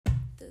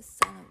the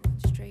silent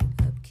ones, straight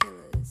up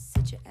killers.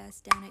 Sit your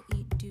ass down and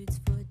eat dudes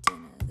for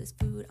dinner. There's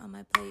food on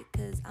my plate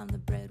cause I'm the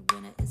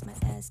breadwinner. Is my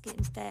ass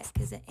getting fat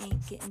cause it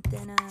ain't getting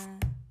thinner?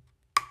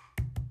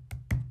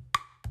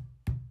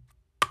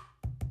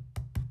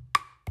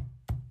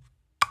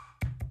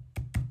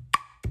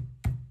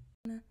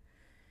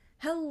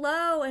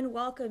 Hello and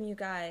welcome, you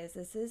guys.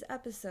 This is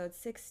episode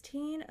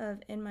 16 of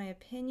In My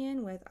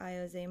Opinion with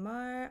Ayoze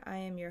Mar. I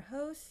am your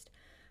host,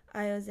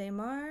 Ayoze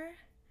Mar.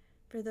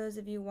 For those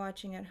of you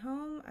watching at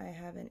home, I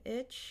have an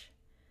itch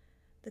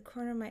the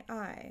corner of my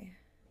eye.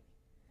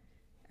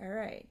 All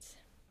right.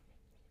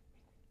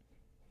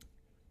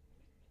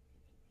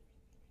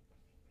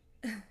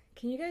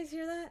 Can you guys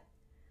hear that?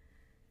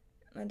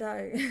 My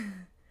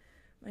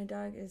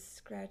dog is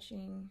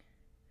scratching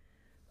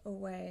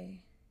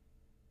away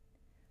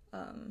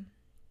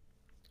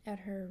at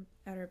her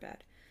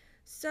bed.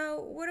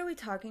 So what are we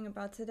talking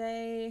about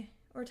today?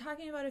 We're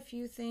talking about a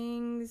few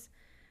things.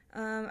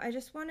 I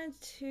just wanted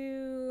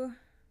to,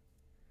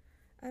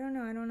 I don't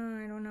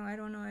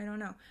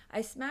know.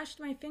 I smashed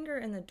my finger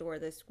in the door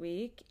this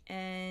week,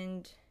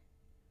 and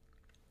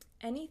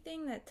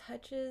anything that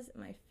touches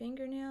my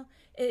fingernail,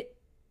 it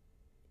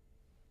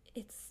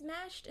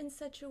smashed in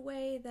such a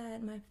way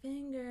that my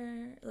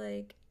finger,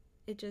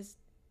 it just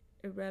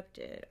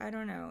erupted. I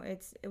don't know.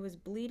 It was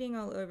bleeding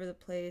all over the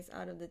place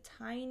out of the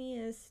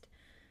tiniest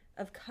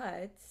of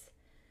cuts.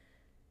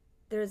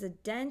 There's a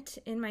dent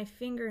in my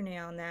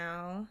fingernail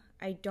now.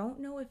 I don't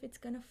know if it's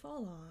gonna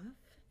fall off,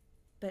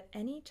 but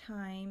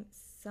anytime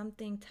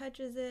something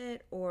touches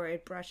it or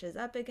it brushes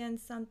up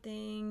against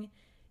something,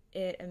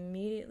 it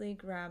immediately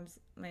grabs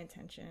my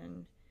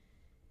attention.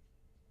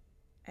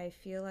 I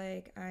feel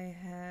like I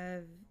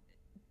have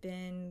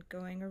been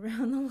going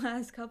around the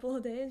last couple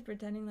of days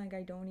pretending like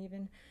I don't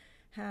even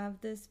have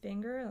this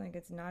finger, like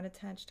it's not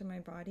attached to my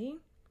body.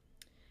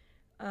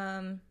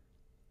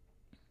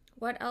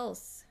 What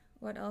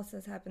else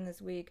has happened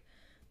this week?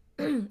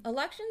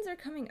 Elections are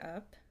coming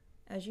up,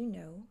 as you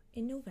know,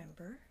 in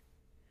November.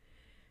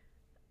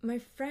 My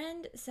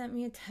friend sent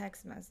me a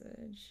text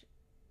message,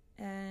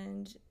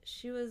 and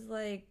she was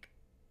like,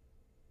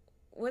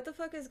 what the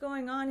fuck is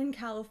going on in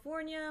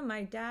California?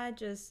 My dad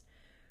just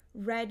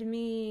read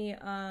me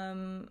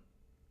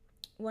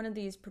one of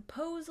these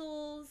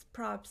proposals,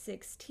 Prop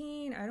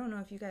 16. I don't know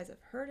if you guys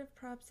have heard of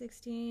Prop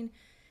 16.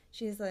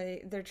 She's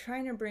like, they're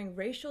trying to bring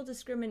racial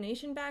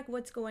discrimination back.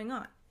 What's going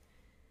on?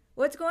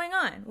 What's going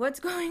on?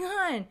 What's going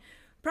on?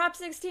 Prop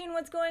 16,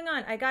 what's going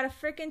on? I got a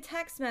freaking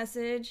text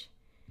message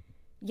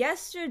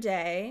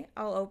yesterday.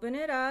 I'll open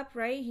it up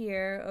right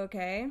here,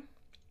 okay?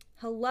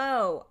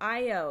 Hello,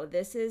 Ayo.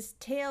 This is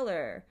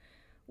Taylor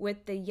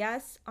with the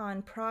Yes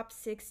on Prop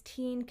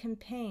 16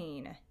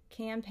 campaign.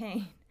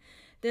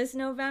 This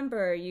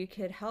November, you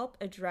could help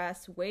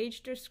address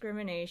wage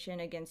discrimination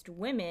against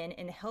women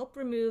and help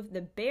remove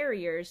the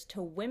barriers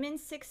to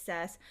women's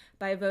success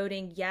by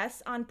voting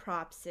yes on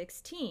Prop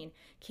 16.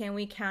 Can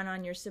we count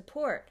on your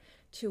support?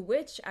 To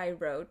which I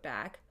wrote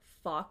back,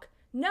 fuck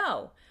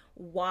no.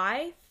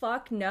 Why?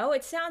 Fuck no?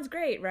 It sounds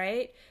great,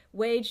 right?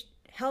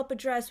 Help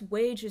address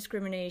wage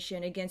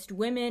discrimination against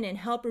women and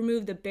help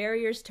remove the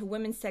barriers to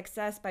women's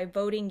success by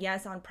voting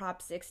yes on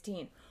Prop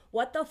 16.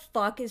 What the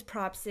fuck is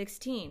Prop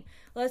 16?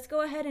 Let's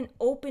go ahead and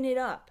open it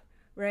up,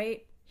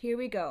 right? Here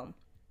we go.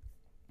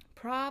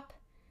 Prop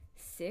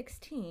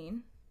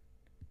 16.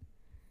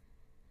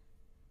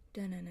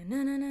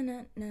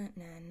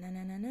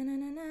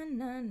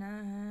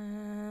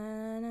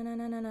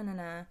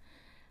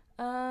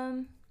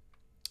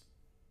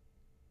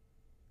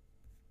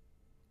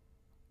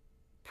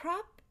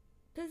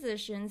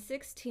 Proposition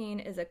 16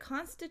 is a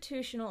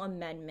constitutional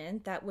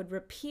amendment that would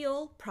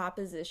repeal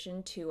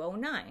Proposition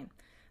 209,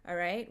 all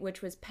right,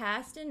 which was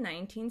passed in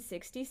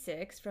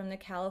 1966 from the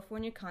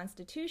California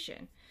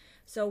Constitution.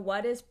 So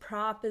what is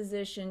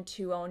Proposition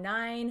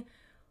 209?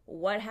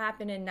 What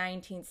happened in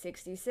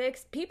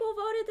 1966? People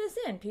voted this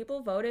in.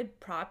 People voted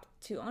Prop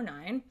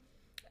 209.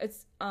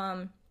 It's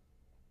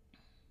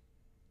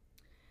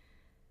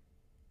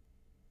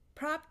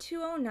Prop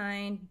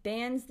 209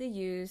 bans the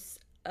use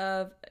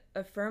of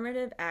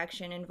affirmative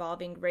action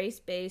involving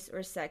race-based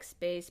or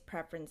sex-based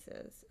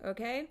preferences,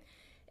 okay?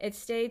 It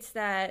states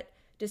that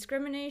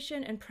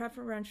discrimination and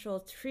preferential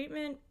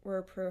treatment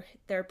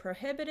they're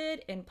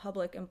prohibited in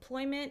public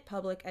employment,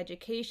 public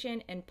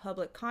education, and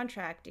public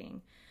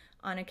contracting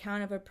on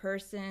account of a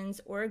person's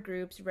or a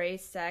group's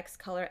race, sex,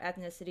 color,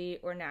 ethnicity,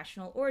 or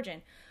national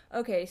origin.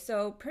 Okay,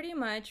 so pretty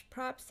much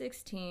Prop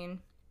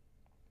 16,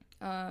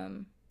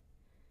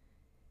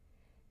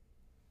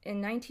 in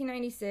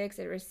 1996,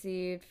 it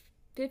received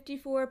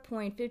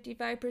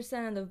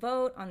 54.55% of the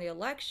vote on the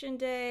election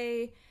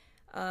day.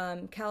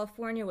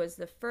 California was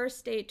the first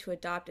state to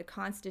adopt a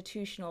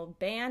constitutional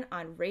ban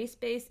on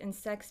race-based and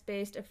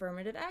sex-based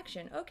affirmative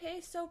action.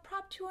 Okay, so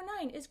Prop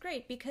 209 is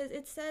great because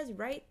it says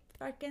right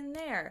fucking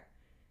there.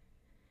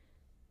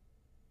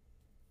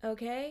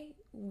 Okay?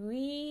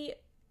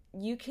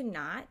 You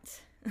cannot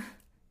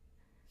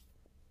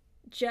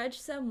judge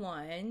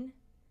someone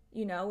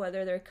you know,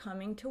 whether they're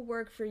coming to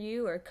work for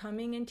you or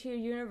coming into your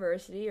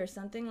university or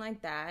something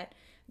like that,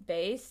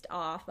 based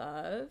off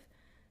of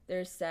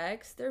their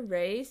sex, their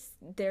race,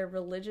 their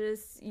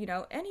religious, you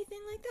know, anything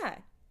like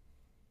that.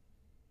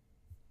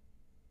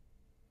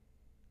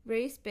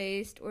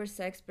 Race-based or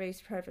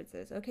sex-based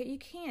preferences. Okay, you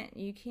can't.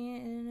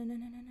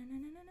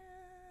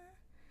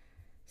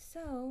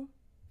 So,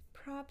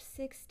 Prop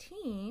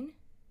 16,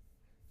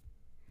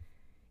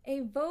 a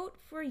vote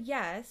for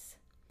yes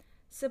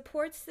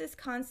supports this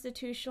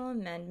constitutional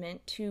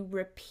amendment to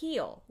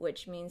repeal,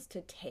 which means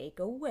to take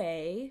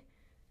away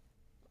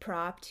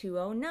Prop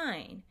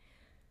 209.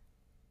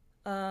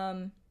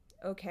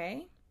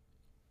 Okay.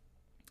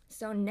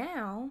 So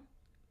now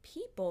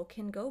people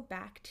can go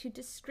back to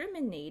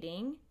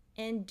discriminating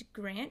and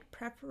grant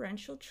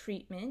preferential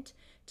treatment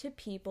to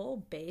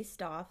people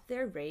based off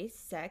their race,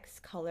 sex,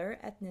 color,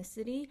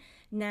 ethnicity,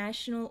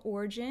 national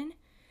origin,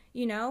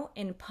 you know,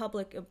 in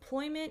public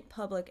employment,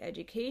 public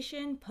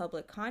education,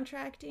 public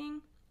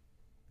contracting.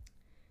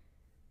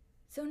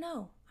 So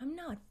no, I'm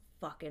not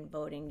fucking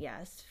voting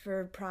yes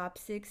for Prop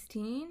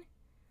 16.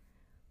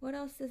 What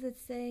else does it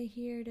say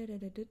here?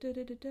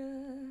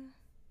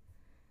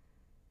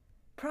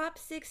 Prop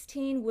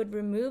 16 would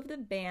remove the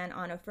ban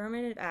on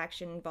affirmative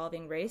action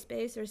involving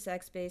race-based or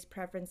sex-based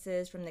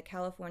preferences from the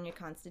California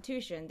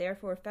Constitution.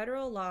 Therefore,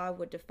 federal law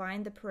would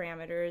define the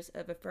parameters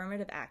of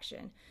affirmative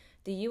action.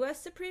 The U.S.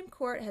 Supreme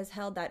Court has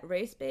held that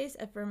race-based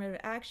affirmative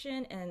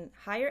action in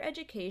higher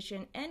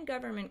education and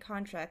government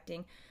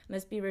contracting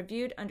must be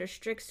reviewed under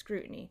strict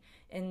scrutiny.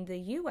 In the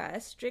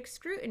U.S., strict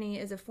scrutiny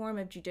is a form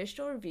of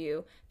judicial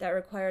review that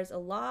requires a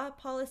law,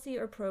 policy,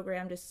 or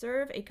program to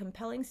serve a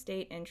compelling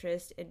state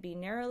interest and be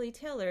narrowly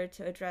tailored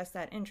to address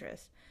that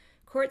interest.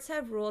 Courts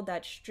have ruled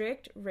that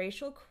strict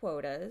racial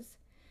quotas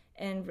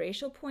and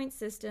racial point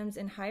systems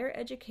in higher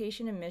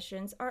education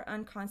admissions are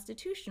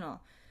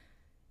unconstitutional,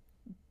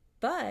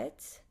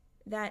 but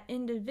that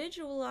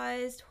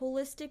individualized,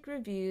 holistic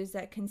reviews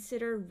that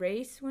consider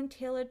race when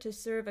tailored to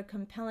serve a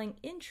compelling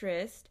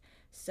interest,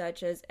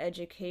 such as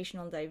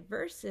educational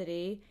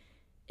diversity,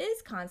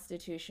 is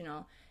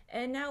constitutional.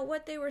 And now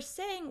what they were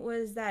saying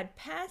was that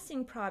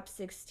passing Prop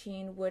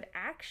 16 would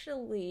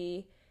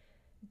actually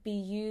be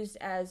used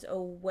as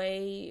a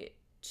way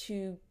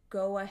to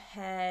go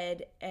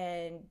ahead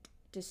and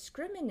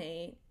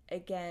discriminate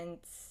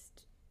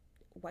against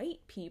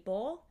white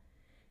people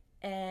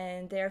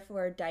and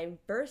therefore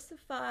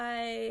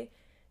diversify,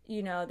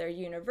 you know, their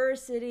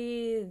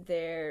university,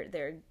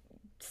 their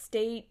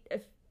state,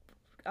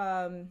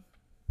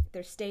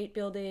 their state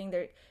building,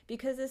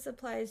 because this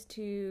applies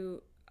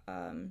to,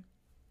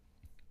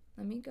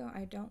 let me go,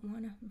 I don't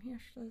want to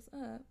mash this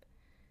up.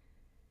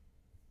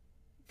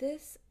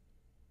 This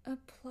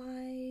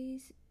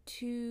applies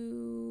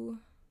to,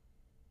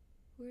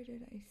 where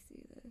did I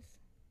see this?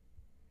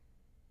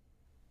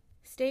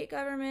 State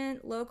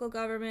government, local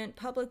government,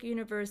 public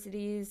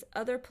universities,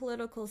 other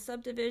political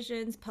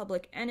subdivisions,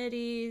 public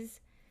entities.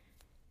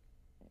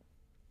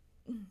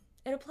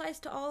 It applies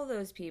to all of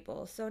those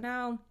people. So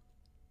now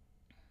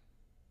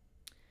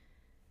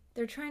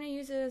they're trying to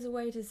use it as a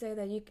way to say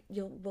that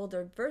will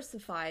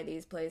diversify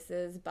these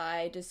places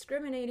by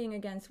discriminating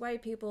against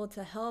white people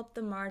to help the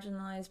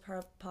marginalized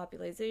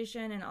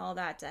population and all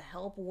that, to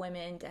help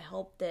women, to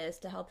help this,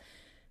 to help.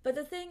 But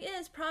the thing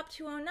is, Prop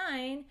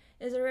 209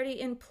 is already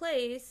in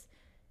place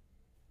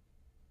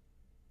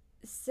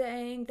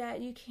saying that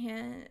you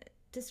can't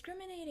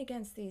discriminate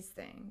against these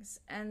things.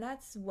 And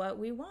that's what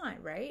we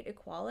want, right?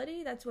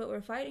 Equality, that's what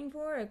we're fighting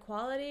for.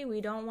 Equality, we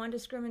don't want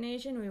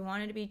discrimination. We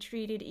want it to be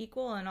treated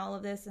equal and all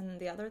of this and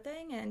the other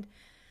thing. And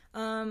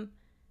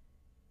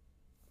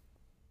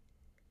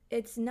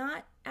it's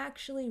not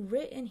actually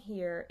written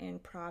here in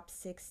Prop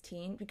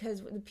 16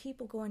 because the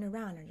people going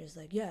around are just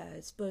like, yeah,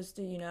 it's supposed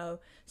to, you know,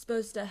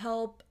 supposed to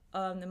help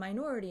the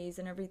minorities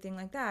and everything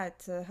like that,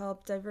 to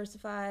help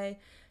diversify,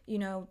 you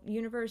know,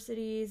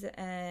 universities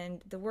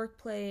and the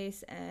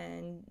workplace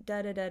and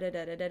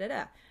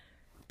da-da-da-da-da-da-da-da.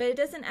 But it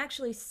doesn't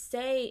actually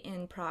say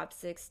in Prop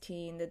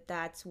 16 that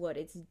that's what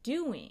it's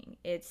doing.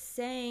 It's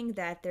saying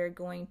that they're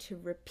going to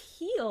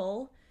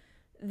repeal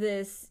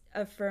this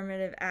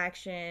affirmative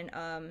action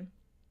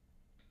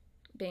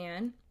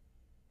ban.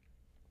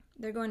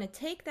 They're going to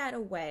take that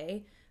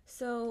away,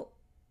 so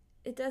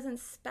it doesn't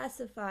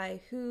specify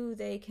who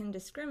they can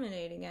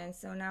discriminate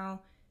against. So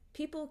now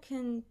people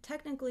can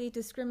technically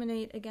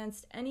discriminate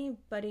against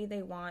anybody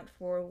they want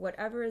for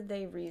whatever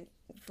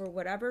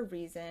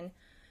reason,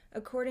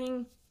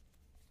 according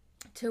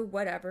to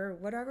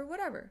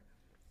whatever.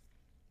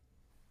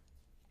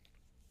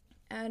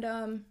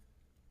 And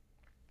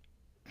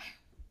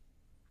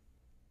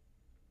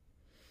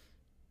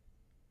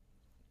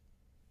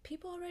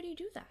people already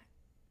do that.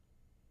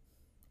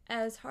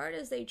 As hard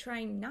as they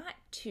try not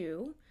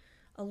to,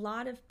 a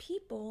lot of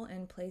people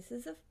in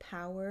places of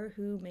power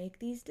who make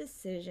these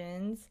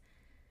decisions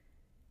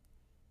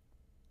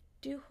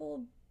do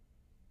hold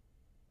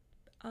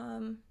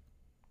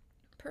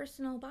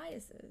personal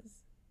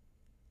biases.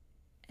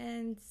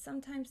 And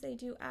sometimes they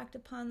do act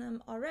upon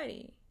them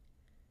already.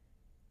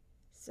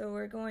 So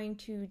we're going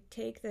to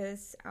take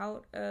this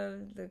out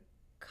of the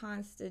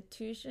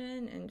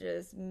Constitution and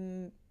just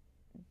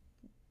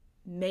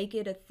make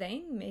it a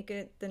thing, make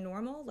it the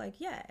normal. Like,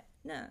 yeah,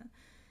 no,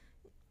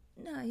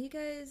 you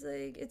guys,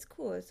 like, it's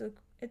cool.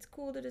 It's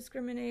cool to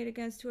discriminate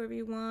against whoever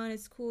you want.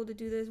 It's cool to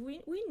do this.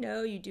 We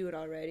know you do it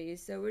already,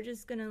 so we're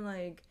just gonna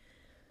like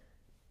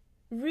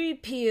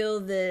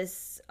repeal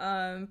this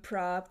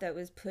prop that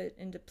was put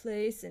into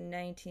place in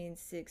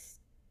 1996.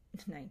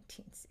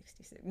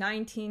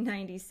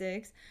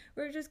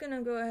 We're just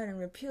gonna go ahead and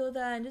repeal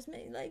that and just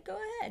go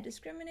ahead,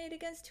 discriminate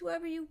against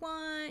whoever you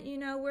want. You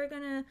know, we're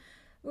going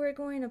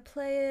to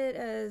play it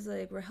as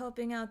like we're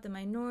helping out the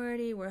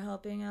minority, we're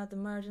helping out the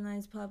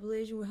marginalized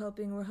population, we're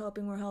helping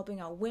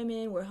out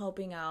women, we're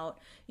helping out,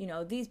 you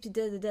know, these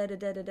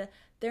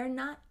They're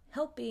not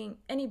helping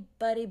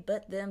anybody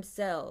but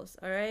themselves,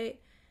 all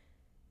right?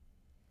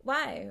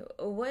 Why?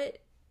 What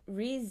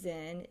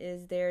reason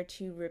is there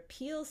to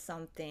repeal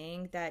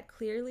something that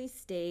clearly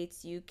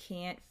states you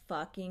can't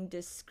fucking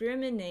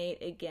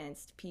discriminate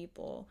against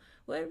people?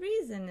 What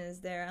reason is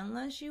there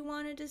unless you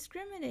want to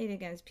discriminate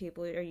against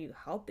people? Are you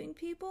helping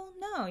people?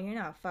 No, you're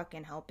not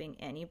fucking helping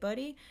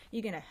anybody.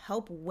 You're gonna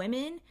help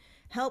women?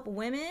 Help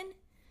women?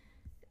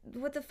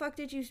 What the fuck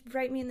did you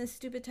write me in this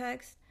stupid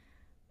text?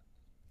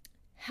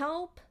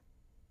 Help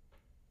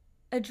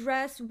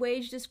address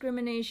wage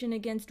discrimination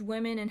against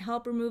women and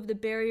help remove the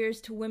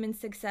barriers to women's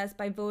success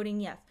by voting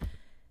yes.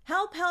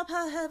 Help,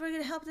 we're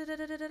gonna help.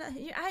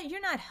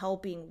 You're not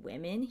helping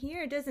women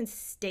here. It doesn't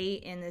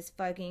state in this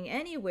fucking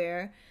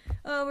anywhere.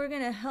 Oh, we're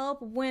gonna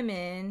help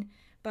women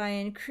by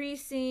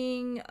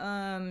increasing,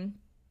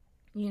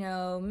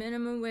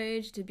 minimum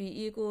wage to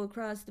be equal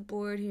across the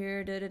board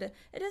here. It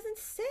doesn't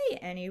say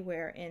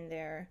anywhere in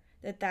there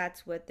that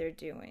that's what they're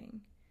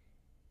doing.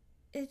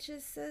 It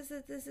just says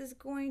that this is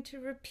going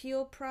to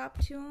repeal Prop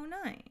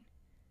 209.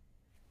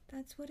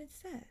 That's what it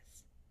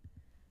says.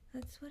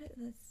 Let's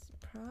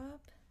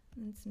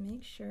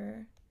make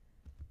sure.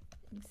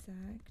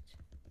 Exact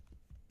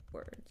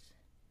words.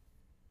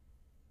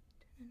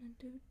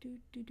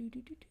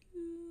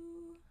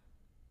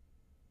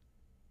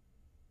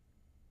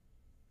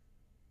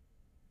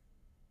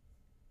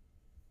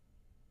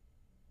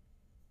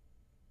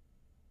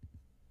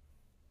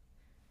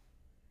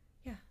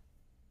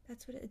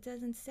 That's what it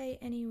doesn't say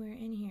anywhere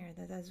in here.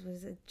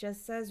 It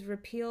just says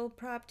repeal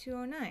Prop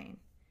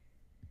 209.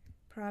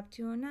 Prop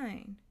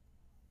 209.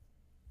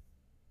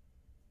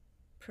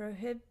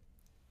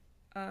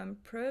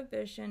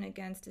 Prohibition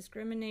against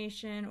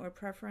discrimination or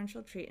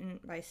preferential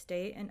treatment by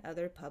state and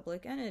other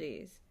public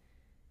entities.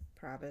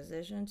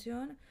 Proposition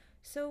 209.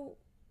 So,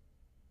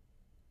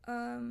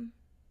 yeah.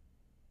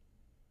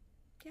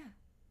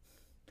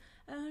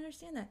 I don't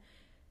understand that.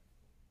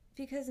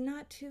 Because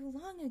not too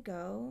long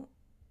ago,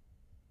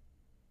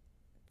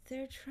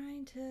 they're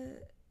trying to,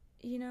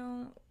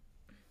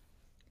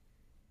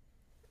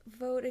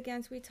 vote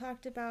against. We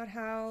talked about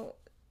how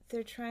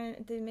they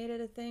made it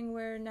a thing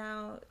where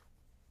now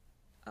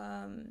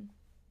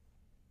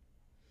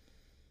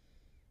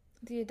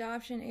the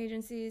adoption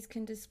agencies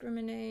can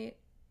discriminate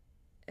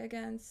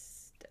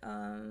against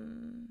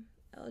the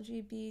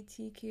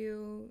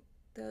LGBTQ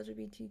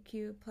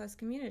plus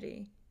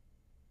community.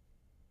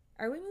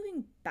 Are we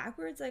moving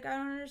backwards? Like, I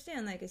don't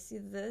understand. Like, I see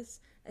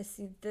this, I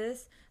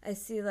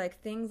see like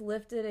things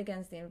lifted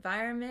against the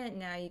environment.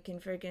 Now you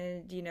can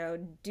freaking,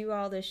 do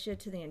all this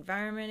shit to the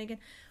environment again.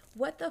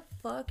 What the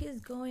fuck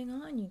is going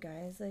on, you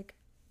guys? Like,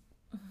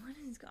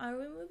 are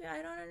we moving?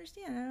 I don't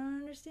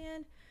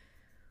understand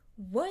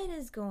what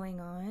is going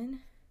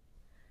on.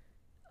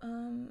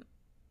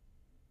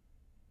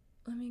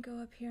 Let me go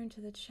up here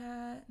into the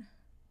chat.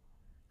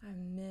 I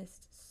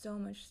missed so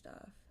much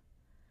stuff.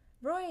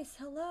 Royce,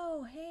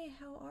 hello. Hey,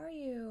 how are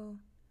you?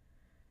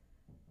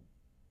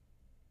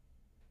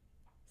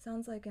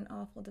 Sounds like an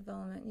awful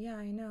development. Yeah,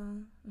 I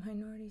know.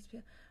 Minorities.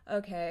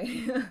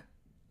 Okay.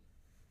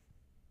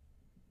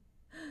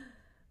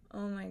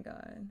 Oh my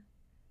god.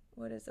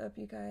 What is up,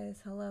 you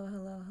guys?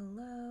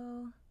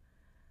 Hello.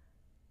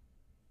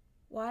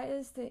 Why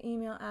is the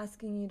email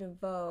asking you to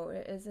vote?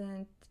 It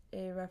isn't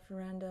a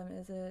referendum,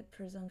 is it?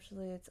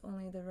 Presumptually, it's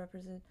only the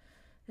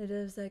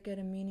representatives that get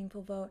a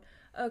meaningful vote.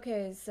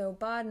 Okay, so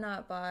bod,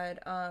 not bod.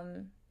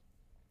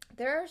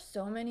 There are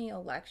so many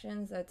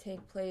elections that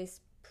take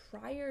place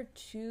prior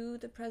to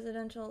the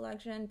presidential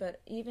election, but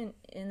even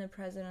in the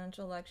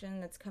presidential election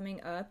that's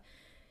coming up,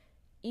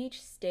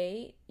 each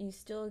state, you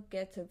still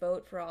get to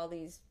vote for all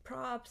these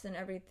props and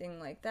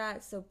everything like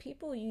that. So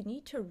people, you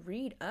need to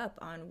read up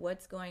on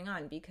what's going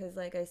on because,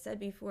 like I said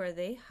before,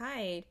 they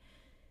hide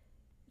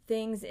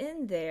things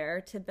in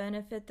there to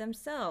benefit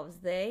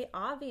themselves. They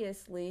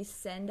obviously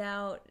send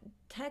out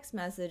text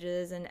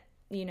messages and,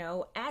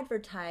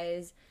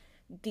 advertise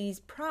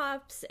these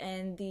props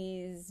and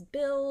these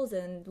bills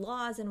and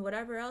laws and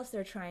whatever else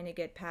they're trying to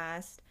get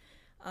passed.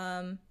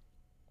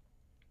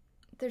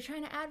 They're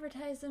trying to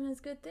advertise them as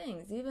good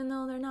things, even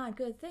though they're not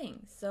good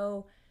things.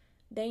 So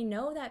they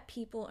know that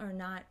people are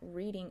not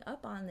reading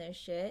up on this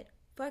shit.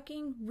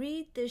 fucking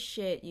read this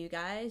shit, you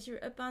guys.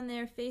 You're up on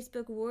there,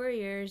 Facebook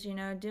warriors,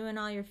 doing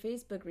all your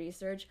Facebook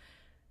research.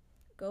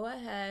 Go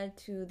ahead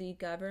to the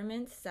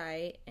government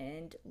site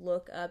and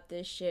look up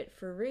this shit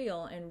for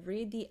real and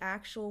read the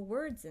actual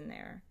words in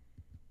there.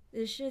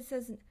 This shit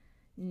says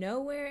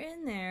nowhere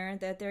in there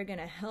that they're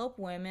gonna help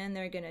women,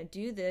 they're gonna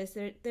do this.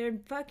 They're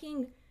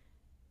fucking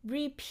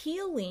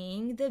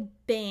repealing a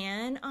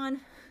ban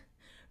on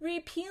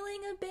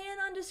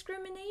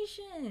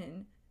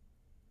discrimination.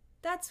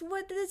 That's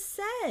what this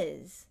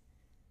says.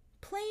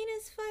 Plain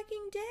as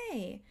fucking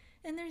day.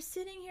 And they're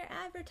sitting here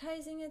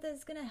advertising it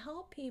that's going to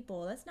help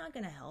people. That's not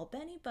going to help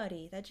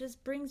anybody. That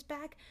just brings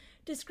back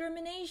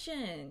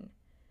discrimination.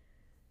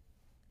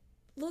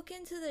 Look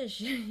into this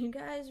shit, you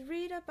guys.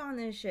 Read up on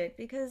this shit.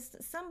 Because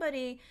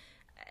somebody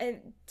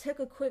took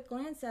a quick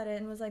glance at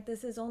it and was like,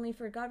 this is only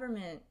for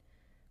government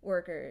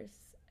workers.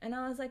 And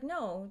I was like,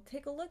 no,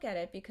 take a look at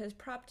it. Because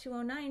Prop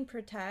 209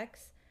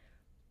 protects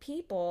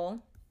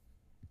people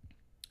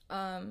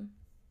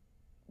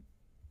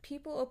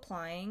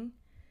applying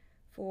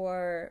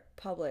for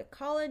public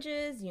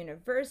colleges,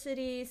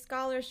 universities,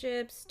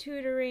 scholarships,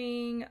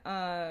 tutoring,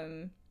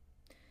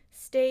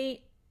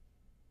 state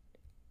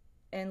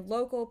and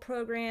local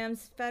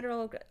programs,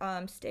 federal,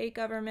 state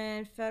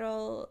government,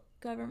 federal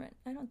government.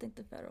 I don't think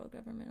the federal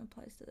government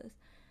applies to this.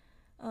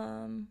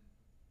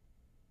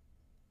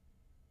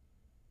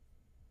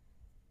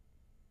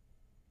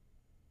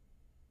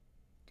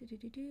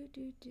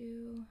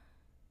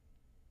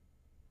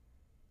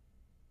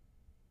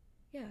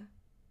 Yeah.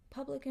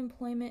 Public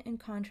employment and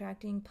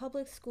contracting,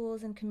 public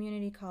schools and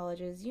community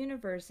colleges,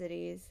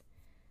 universities,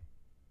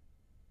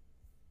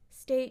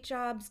 state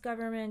jobs,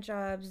 government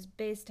jobs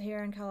based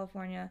here in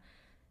California.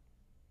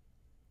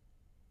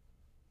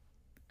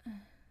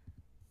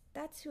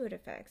 That's who it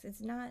affects.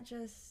 It's not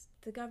just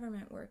the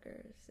government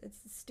workers. It's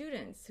the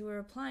students who are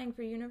applying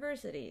for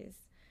universities.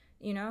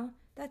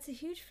 That's a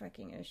huge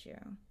fucking issue.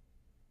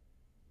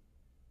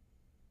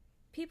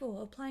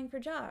 People applying for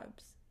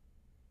jobs.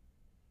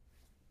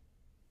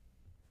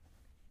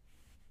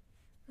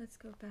 Let's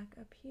go back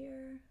up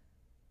here.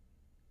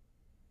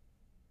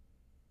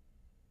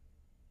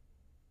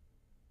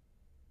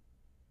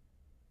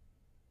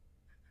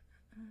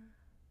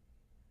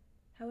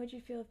 How would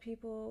you feel if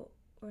people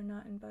were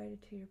not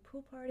invited to your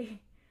pool party?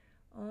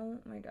 Oh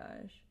my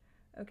gosh.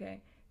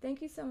 Okay.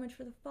 Thank you so much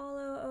for the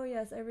follow. Oh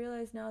yes, I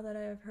realize now that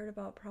I have heard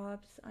about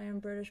props. I am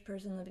a British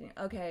person living...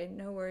 Okay,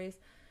 no worries.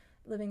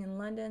 Living in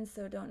London,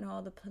 so don't know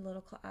all the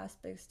political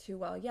aspects too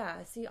well.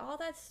 Yeah, see, all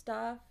that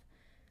stuff,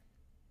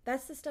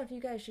 that's the stuff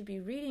you guys should be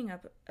reading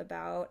up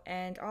about,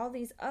 and all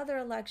these other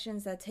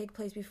elections that take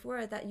place before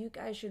it, that you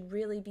guys should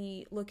really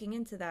be looking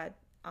into that.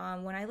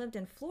 When I lived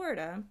in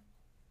Florida,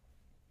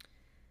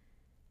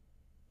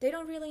 they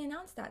don't really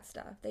announce that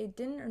stuff. They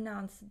didn't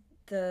announce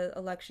the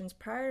elections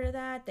prior to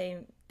that.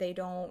 They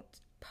don't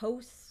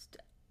post,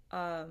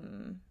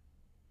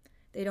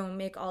 they don't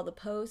make all the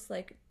posts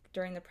like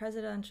during the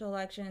presidential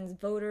elections,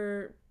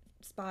 voter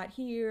spot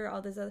here,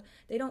 all this other.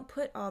 They don't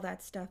put all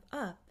that stuff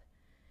up.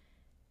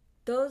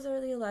 Those are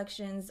the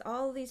elections,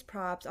 all these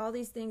props, all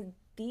these things.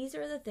 These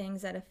are the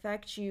things that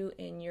affect you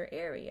in your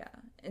area.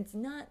 It's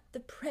not the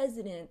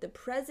president. The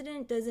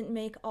president doesn't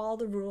make all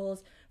the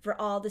rules for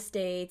all the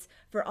states,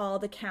 for all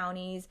the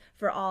counties,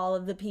 for all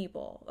of the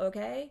people,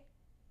 okay?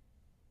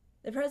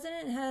 The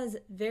president has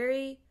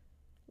very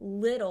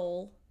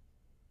little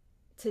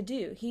to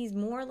do. He's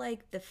more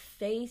like the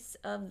face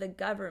of the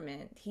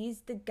government.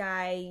 He's the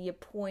guy you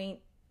point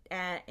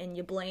at and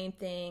you blame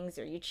things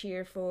or you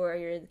cheer for.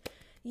 You're,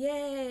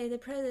 yay, the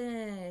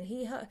president.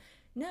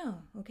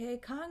 No, okay?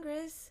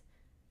 Congress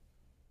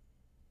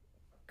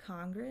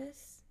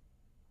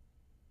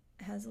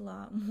has a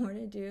lot more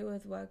to do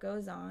with what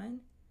goes on,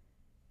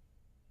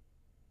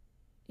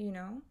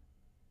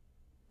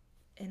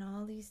 and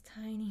all these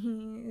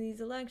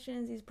these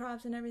elections, these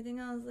props and everything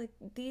else, like,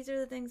 these are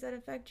the things that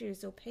affect you,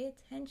 so pay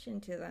attention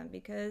to them,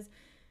 because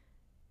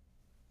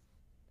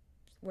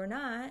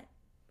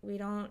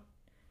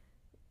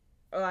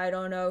I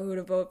don't know who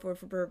to vote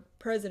for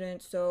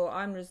president, so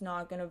I'm just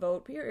not going to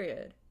vote,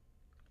 period.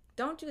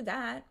 Don't do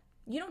that.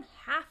 You don't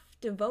have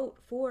to vote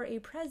for a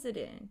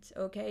president,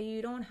 okay?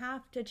 You don't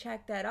have to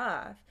check that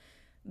off.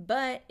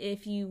 But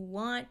if you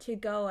want to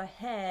go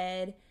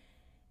ahead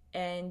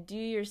and do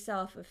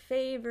yourself a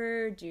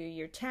favor, do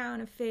your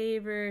town a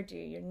favor, do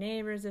your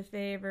neighbors a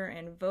favor,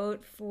 and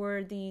vote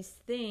for these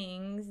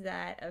things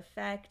that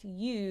affect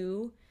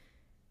you,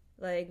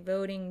 like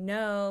voting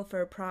no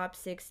for Prop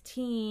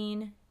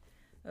 16,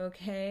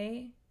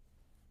 okay?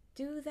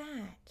 Do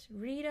that.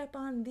 Read up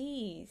on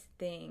these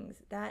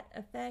things that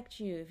affect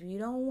you. If you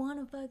don't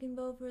want to fucking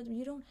vote for them,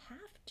 you don't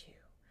have to.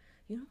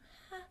 You don't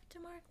have to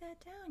mark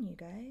that down, you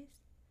guys.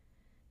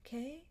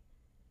 Okay?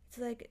 It's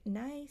like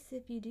nice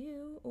if you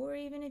do, or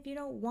even if you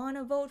don't want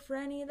to vote for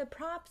any of the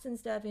props and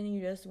stuff and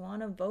you just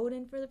want to vote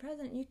in for the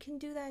president, you can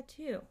do that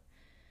too.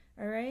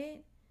 All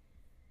right?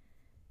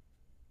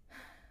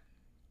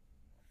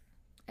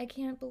 I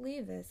can't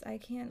believe this. I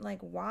can't,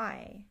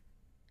 why?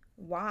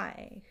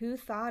 Why? Who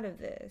thought of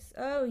this?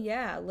 Oh,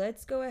 yeah,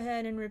 let's go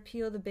ahead and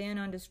repeal the ban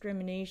on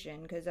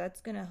discrimination because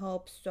that's going to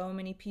help so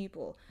many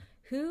people.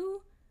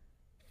 Who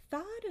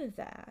thought of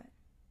that?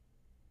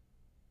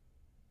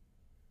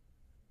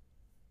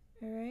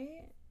 All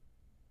right?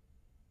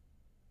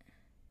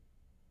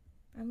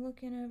 I'm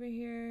looking over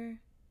here.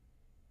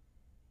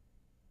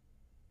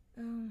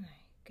 Oh my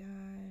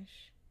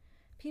gosh.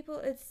 People,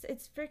 it's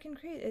freaking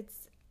crazy.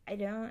 I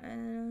don't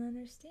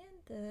understand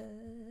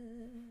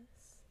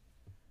this.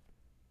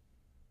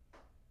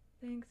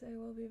 Thanks, I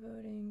will be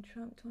voting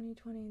Trump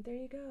 2020. There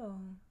you go.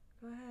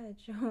 Go ahead,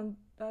 show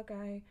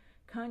Buckeye.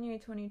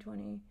 Kanye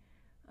 2020.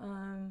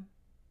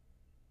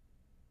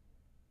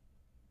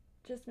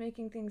 Just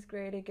making things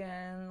great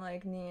again,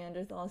 like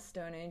Neanderthal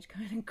Stone Age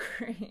kind of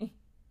great.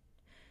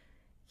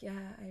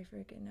 Yeah, I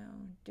freaking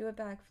know. Do a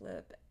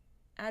backflip.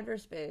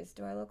 Adverse space.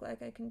 Do I look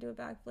like I can do a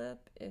backflip?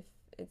 If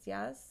it's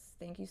yes,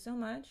 thank you so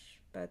much.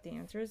 But the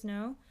answer is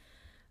no.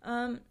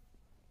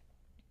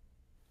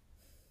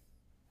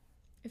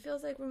 It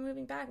feels like we're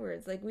moving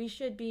backwards. Like we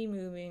should be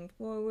moving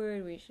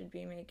forward. We should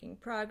be making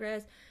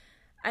progress.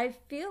 I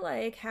feel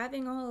like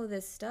having all of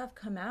this stuff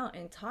come out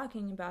and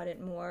talking about it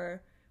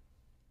more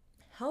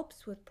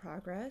helps with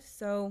progress.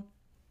 So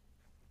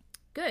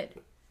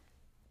good.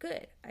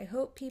 I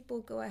hope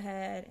people go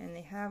ahead and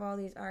they have all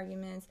these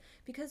arguments,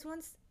 because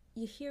once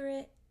you hear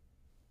it,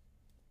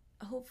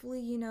 hopefully,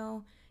 you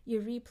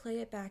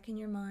replay it back in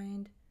your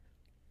mind.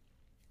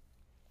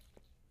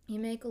 You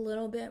make a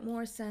little bit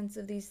more sense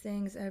of these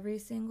things every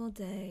single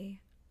day,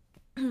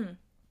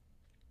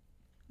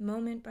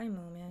 moment by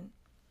moment.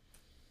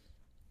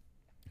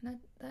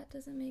 That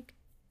doesn't make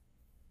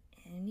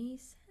any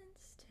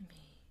sense to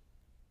me.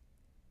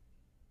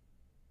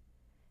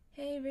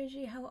 Hey,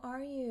 Reggie, how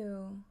are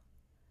you?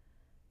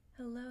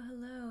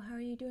 Hello. How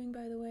are you doing,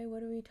 by the way?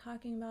 What are we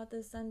talking about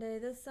this Sunday?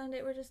 This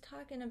Sunday, we're just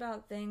talking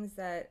about things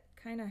that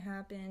kind of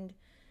happened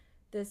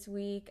this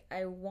week.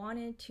 I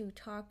wanted to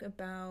talk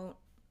about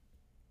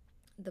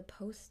the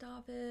post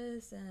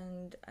office,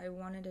 and I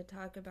wanted to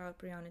talk about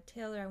Breonna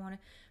Taylor.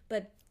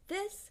 But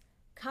this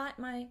caught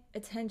my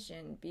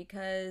attention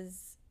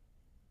because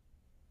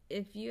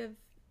if you have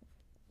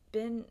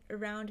been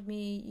around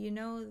me, you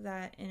know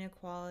that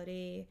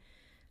inequality,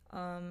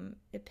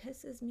 it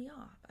pisses me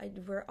off.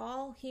 We're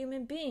all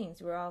human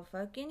beings. We're all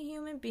fucking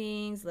human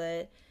beings.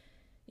 I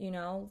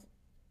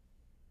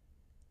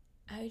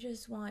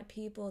just want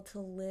people to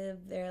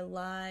live their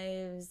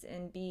lives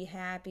and be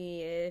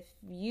happy. If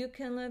you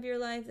can live your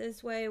life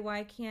this way,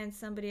 why can't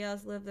somebody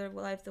else live their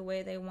life the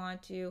way they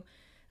want to?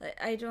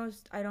 I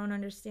don't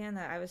understand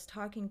that. I was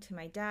talking to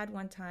my dad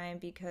one time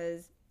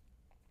because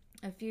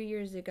a few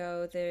years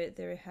ago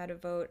there had a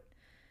vote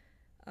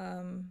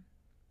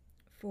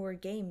for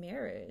gay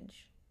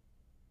marriage,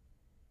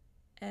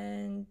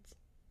 and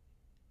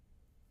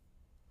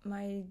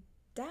my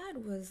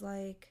dad was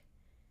like,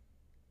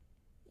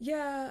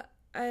 yeah,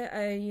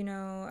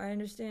 I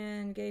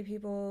understand gay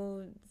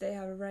people, they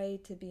have a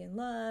right to be in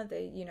love.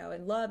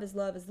 And love is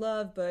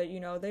love, but,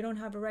 they don't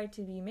have a right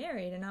to be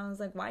married. And I was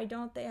like, why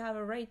don't they have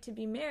a right to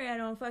be married? I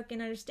don't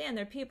fucking understand.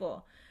 They're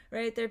people,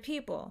 right? They're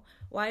people.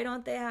 Why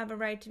don't they have a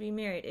right to be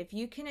married? If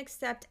you can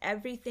accept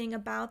everything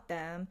about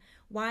them,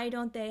 why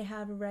don't they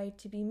have a right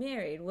to be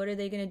married? What are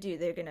they going to do?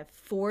 They're going to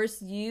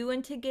force you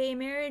into gay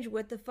marriage?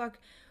 What the fuck?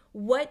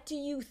 What do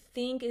you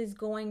think is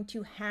going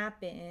to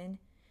happen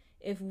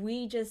if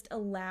we just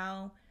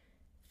allow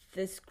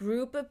this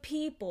group of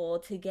people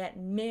to get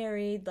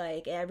married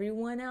like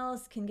everyone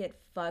else can get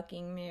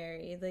fucking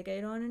married? Like, I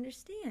don't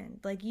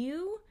understand. Like,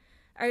 you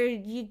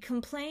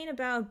complain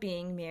about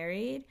being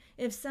married.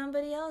 If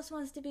somebody else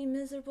wants to be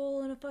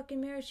miserable in a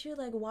fucking marriage too,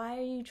 like, why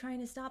are you trying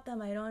to stop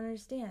them? I don't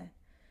understand.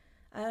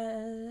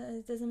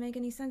 It doesn't make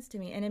any sense to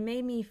me. And it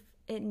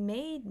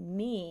made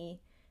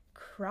me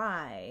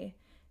cry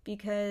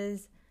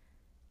because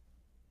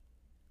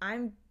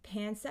I'm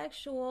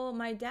pansexual.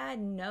 My dad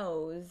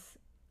knows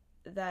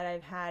that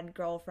I've had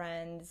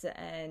girlfriends,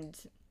 and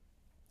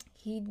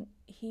he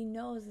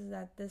knows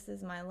that this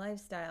is my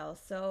lifestyle.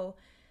 So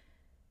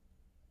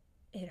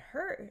it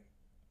hurt.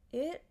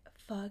 It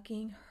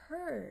fucking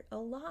hurt a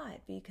lot,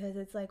 because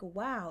it's like,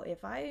 wow,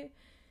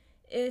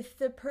 if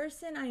the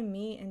person I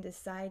meet and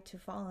decide to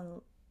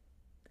fall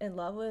in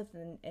love with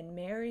and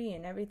marry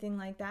and everything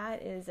like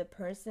that is a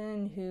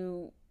person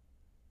who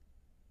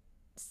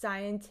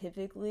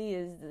scientifically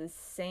is the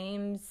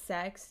same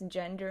sex,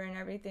 gender, and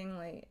everything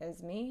like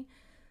as me,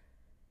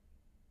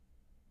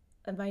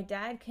 my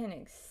dad can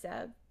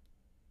accept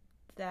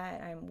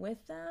that I'm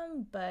with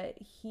them, but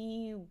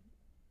he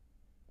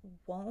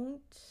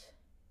won't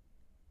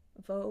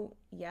vote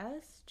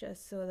yes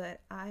just so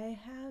that I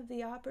have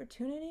the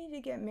opportunity to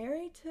get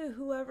married to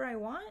whoever I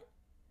want.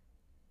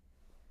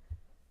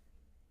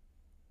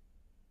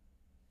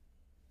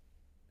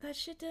 That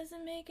shit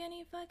doesn't make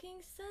any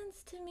fucking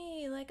sense to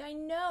me. Like, I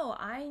know,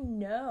 a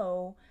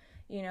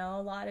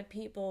lot of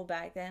people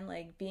back then,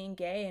 like, being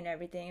gay and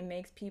everything, it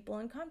makes people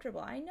uncomfortable.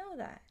 I know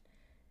that.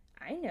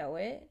 I know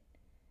it.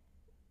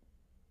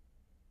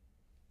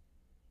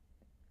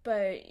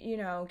 But, you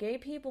know, gay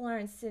people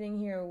aren't sitting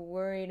here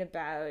worried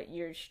about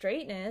your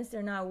straightness.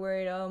 They're not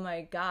worried, oh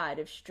my God,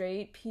 if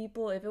straight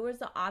people, if it was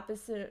the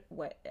opposite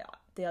way,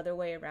 the other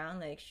way around,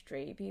 like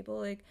straight people,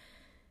 like,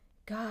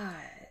 God.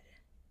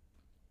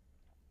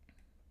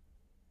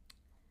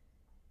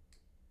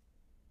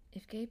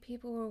 If gay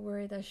people were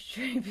worried that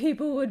straight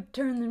people would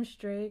turn them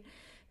straight,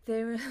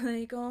 they were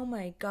like, oh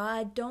my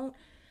God,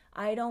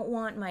 I don't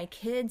want my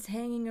kids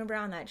hanging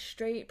around that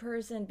straight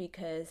person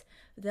because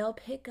they'll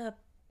pick up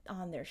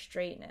on their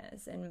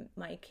straightness and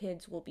my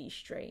kids will be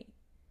straight.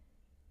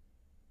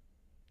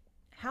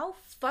 How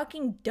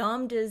fucking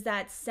dumb does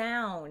that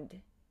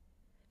sound?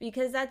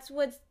 Because that's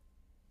what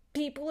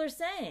people are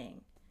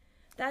saying.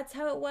 That's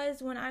how it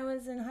was when I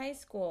was in high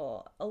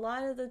school. A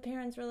lot of the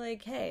parents were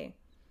like, hey,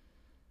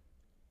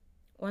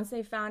 once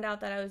they found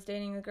out that I was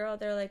dating a girl,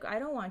 they're like, I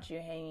don't want you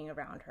hanging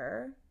around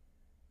her.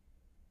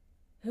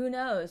 Who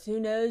knows? Who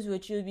knows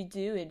what you'll be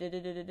doing?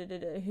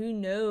 Who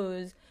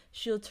knows?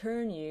 She'll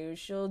turn you.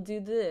 She'll do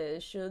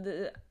this. She'll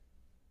do.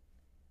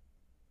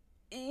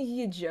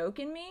 You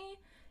joking me?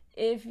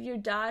 If your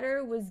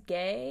daughter was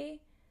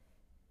gay,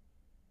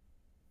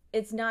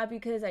 it's not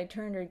because I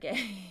turned her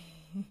gay.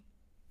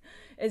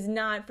 It's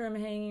not from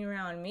hanging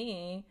around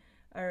me.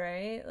 All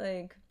right?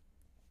 Like,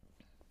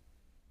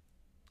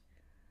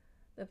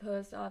 the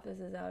post office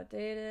is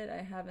outdated.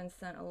 I haven't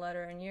sent a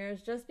letter in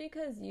years. Just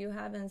because you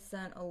haven't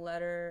sent a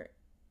letter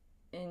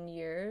in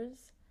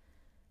years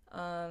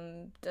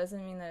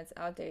doesn't mean that it's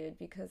outdated,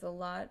 because a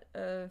lot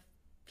of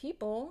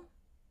people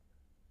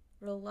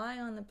rely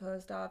on the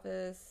post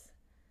office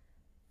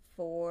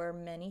for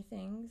many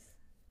things.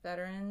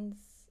 Veterans,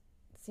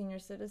 senior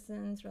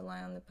citizens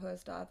rely on the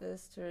post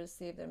office to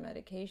receive their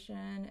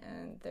medication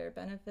and their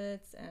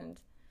benefits,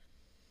 and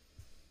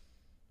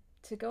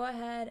to go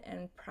ahead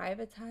and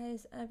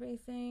privatize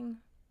everything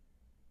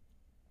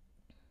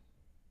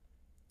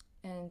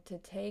and to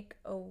take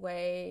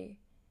away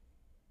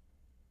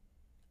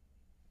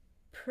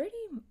pretty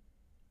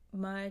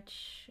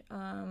much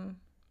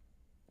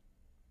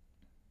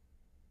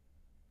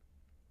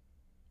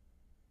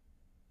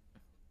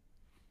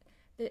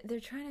they're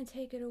trying to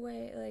take it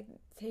away, like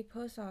take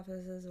post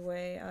offices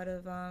away out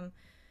of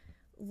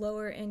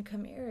lower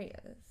income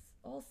areas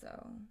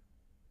also,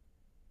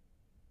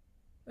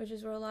 which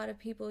is where a lot of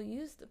people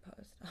use the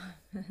post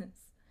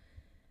office.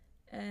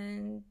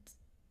 And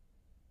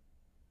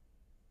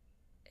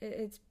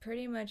it's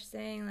pretty much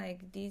saying,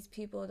 like, these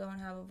people don't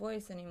have a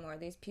voice anymore.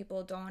 These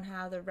people don't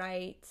have the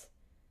right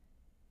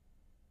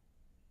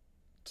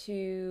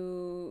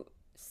to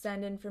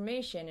send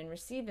information and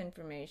receive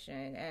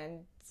information,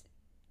 and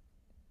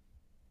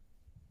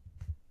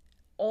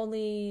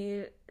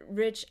only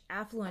rich,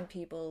 affluent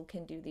people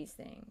can do these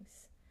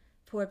things.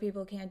 Poor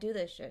people can't do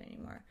this shit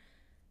anymore.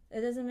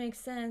 It doesn't make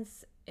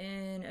sense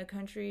in a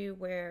country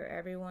where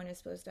everyone is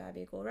supposed to have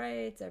equal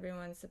rights.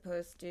 Everyone's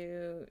supposed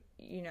to,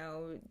 you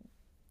know,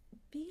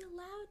 be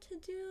allowed to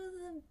do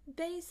the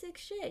basic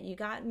shit. You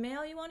got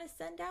mail you want to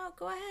send out?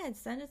 Go ahead.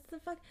 Send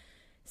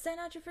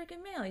out your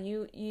freaking mail.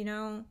 You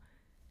know,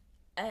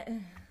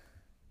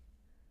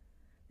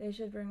 they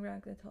should bring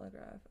back the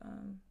telegraph.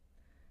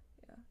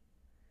 Yeah.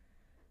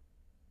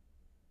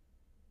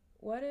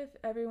 What if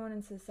everyone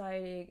in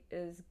society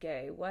is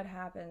gay? What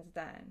happens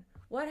then?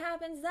 What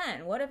happens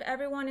then? What if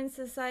everyone in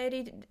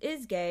society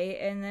is gay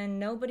and then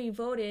nobody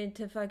voted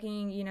to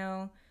fucking, you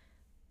know,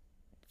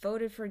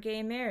 voted for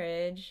gay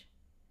marriage?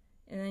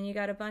 And then you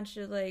got a bunch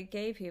of, like,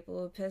 gay people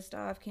who pissed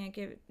off can't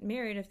get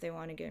married if they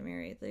want to get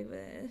married. Like,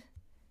 what?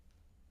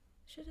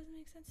 Shit doesn't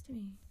make sense to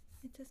me.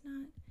 It does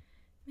not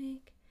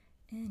make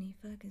any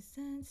fucking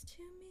sense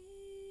to me.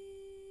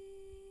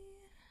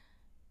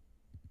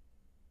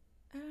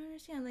 I don't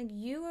understand. Like,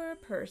 you are a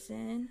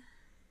person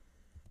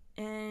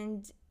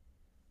and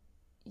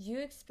you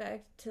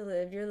expect to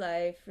live your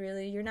life,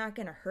 really. You're not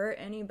going to hurt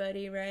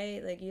anybody,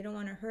 right? Like, you don't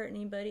want to hurt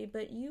anybody,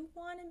 but you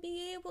want to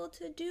be able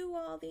to do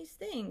all these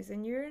things.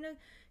 And you're in a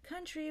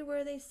country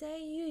where they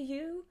say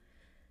you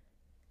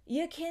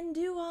can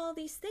do all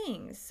these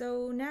things.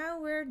 So now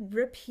we're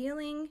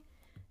repealing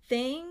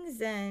things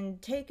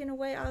and taking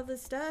away all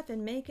this stuff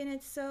and making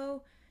it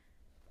so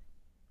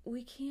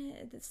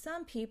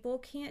some people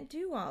can't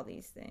do all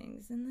these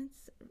things. And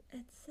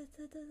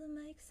it doesn't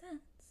make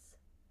sense.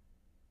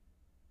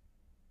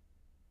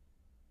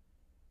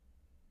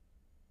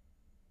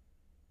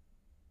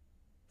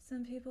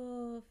 Some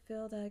people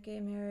feel that gay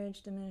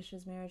marriage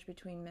diminishes marriage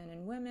between men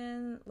and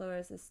women,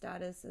 lowers the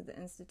status of the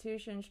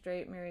institution.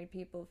 Straight married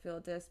people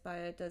feel dissed by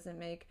it. Doesn't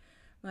make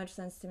much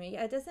sense to me.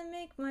 Yeah, it doesn't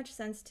make much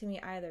sense to me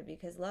either,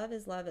 because love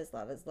is love is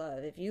love is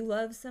love. If you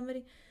love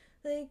somebody,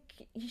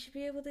 like, you should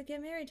be able to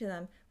get married to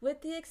them.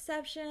 With the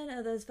exception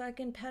of those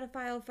fucking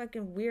pedophile,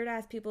 fucking weird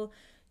ass people.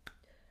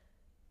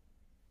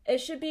 It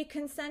should be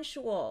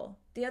consensual.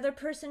 The other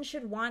person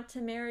should want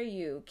to marry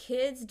you.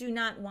 Kids do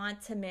not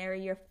want to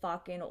marry your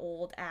fucking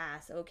old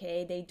ass,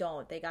 okay? They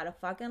don't. They got a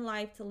fucking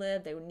life to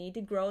live. They need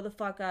to grow the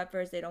fuck up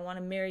first. They don't want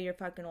to marry your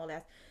fucking old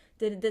ass.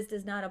 This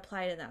does not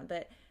apply to them.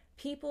 But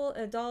people,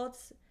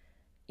 adults,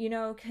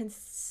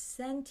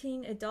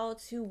 consenting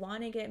adults who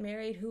want to get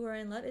married, who are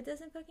in love, it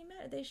doesn't fucking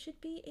matter. They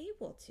should be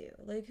able to.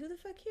 Like, who the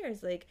fuck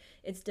cares? Like,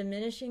 it's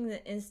diminishing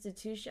the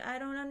institution. I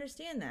don't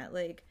understand that.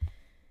 Like,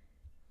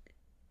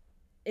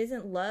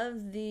 isn't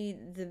love the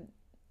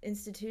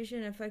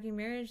institution of fucking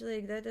marriage?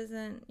 Like, that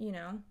doesn't,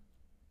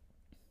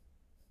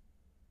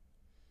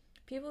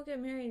 people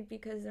get married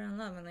because they're in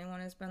love and they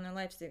want to spend their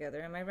lives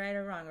together. Am I right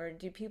or wrong? Or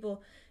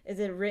is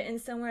it written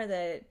somewhere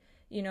that,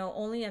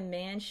 only a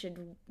man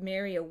should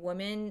marry a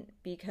woman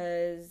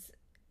because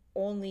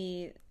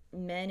only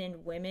men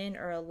and women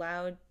are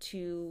allowed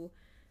to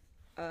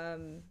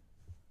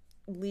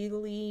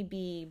legally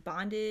be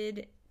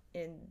bonded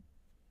in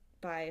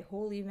by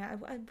holy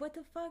what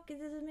the fuck? It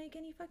doesn't make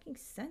any fucking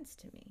sense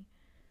to me.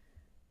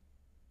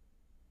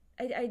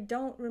 I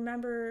don't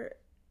remember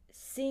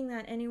seeing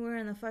that anywhere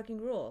in the fucking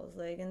rules.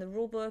 Like, in the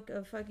rule book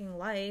of fucking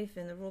life,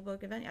 in the rule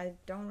book of any, I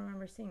don't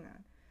remember seeing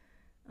that.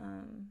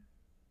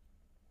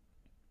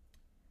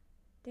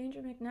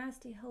 Danger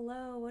McNasty,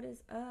 hello, what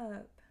is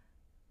up?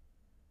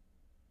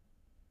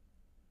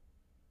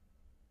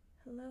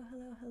 Hello,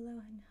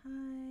 and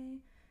hi.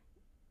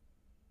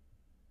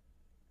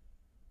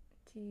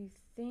 Do you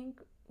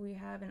think we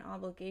have an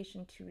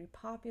obligation to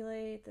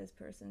repopulate? This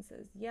person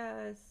says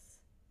yes.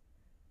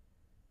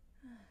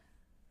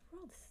 The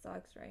world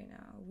sucks right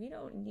now. We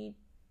don't need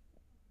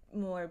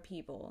more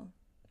people,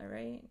 all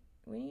right?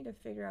 We need to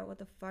figure out what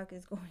the fuck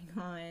is going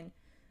on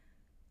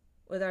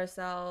with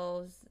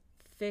ourselves,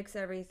 fix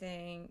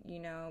everything,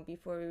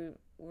 before we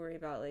worry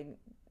about, like,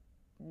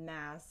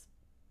 mass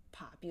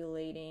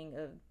populating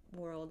a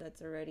world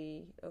that's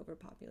already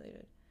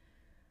overpopulated.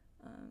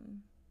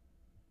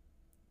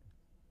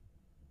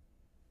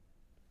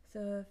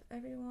 So if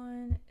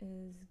everyone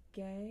is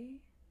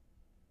gay,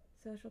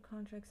 social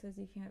contract says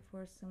you can't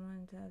force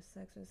someone to have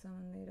sex with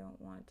someone they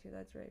don't want to.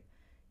 That's rape.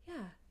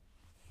 Yeah.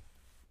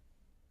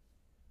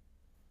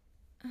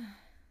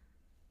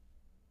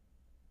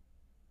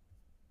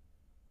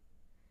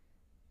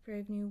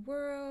 Brave New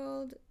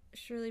World.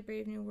 Surely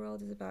Brave New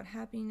World is about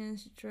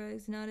happiness,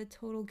 drugs, not a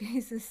total gay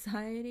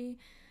society.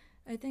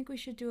 I think we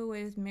should do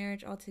away with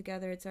marriage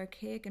altogether. It's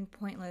archaic and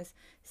pointless.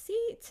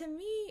 See, to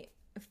me,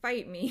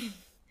 fight me.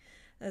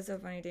 That's so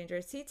funny,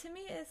 Danger. See, to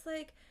me, it's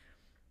like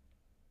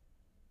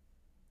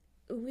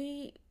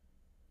we've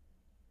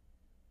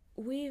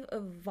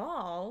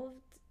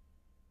evolved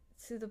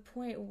to the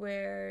point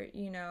where,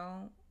 we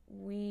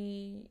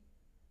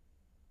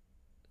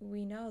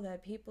know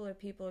that people are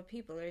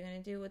going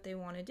to do what they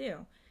want to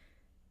do.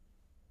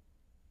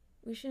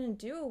 We shouldn't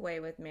do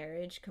away with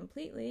marriage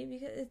completely,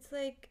 because it's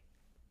like,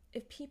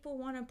 if people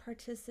want to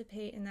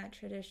participate in that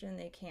tradition,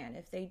 they can.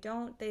 If they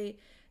don't, they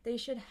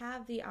should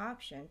have the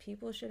option.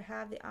 People should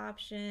have the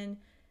option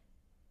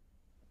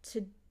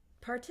to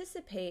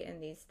participate in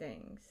these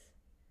things,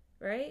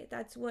 right?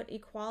 That's what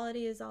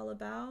equality is all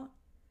about.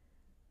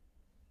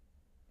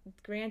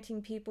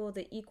 Granting people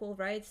the equal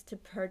rights to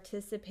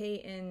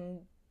participate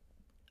in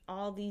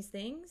all these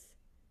things,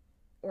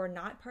 or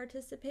not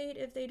participate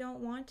if they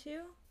don't want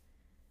to.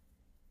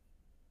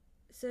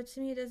 So to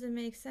me, it doesn't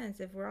make sense.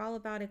 If we're all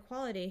about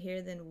equality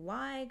here, then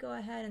why go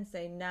ahead and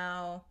say,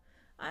 no,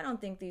 I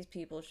don't think these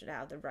people should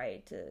have the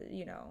right to,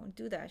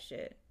 do that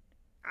shit.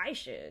 I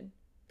should,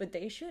 but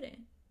they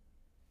shouldn't.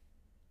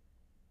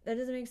 That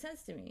doesn't make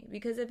sense to me.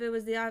 Because if it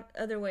was the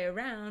other way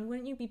around,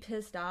 wouldn't you be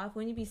pissed off?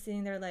 Wouldn't you be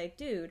sitting there like,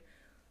 dude,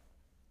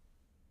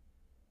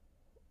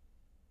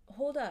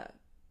 hold up.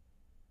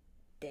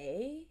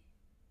 They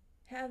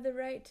have the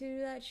right to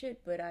do that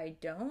shit, but I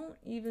don't,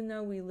 even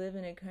though we live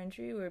in a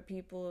country where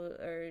people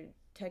are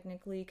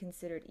technically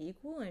considered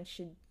equal and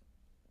should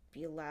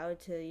be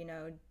allowed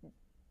to,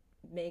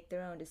 make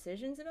their own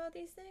decisions about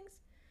these things.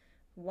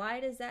 Why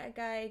does that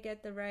guy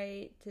get the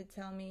right to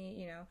tell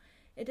me,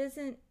 it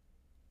doesn't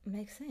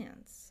make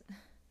sense.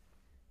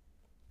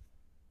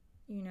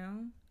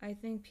 I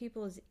think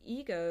people's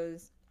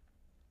egos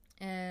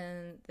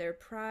and their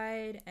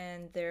pride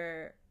and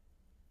their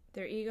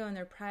ego and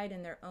their pride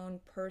in their own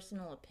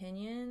personal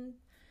opinion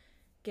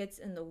gets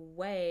in the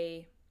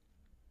way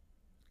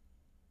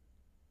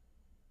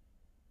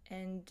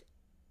and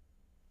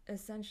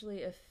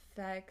essentially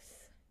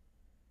affects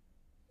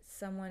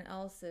someone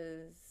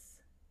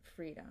else's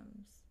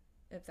freedoms,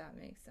 if that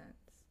makes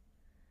sense.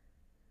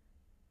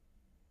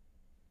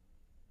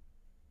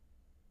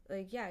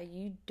 Like, yeah,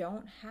 you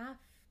don't have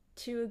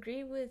to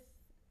agree with,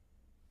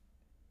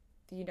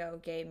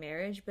 gay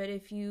marriage, but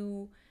if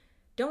you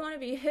don't want to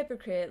be a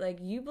hypocrite, like,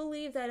 you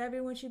believe that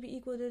everyone should be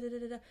equal,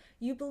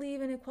 you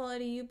believe in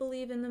equality, you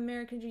believe in the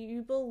American dream,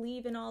 you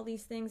believe in all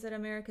these things that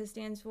America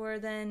stands for,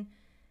 then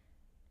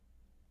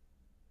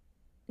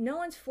no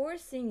one's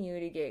forcing you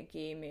to get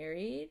gay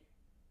married.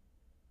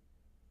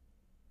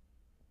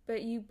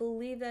 But you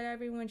believe that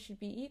everyone should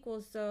be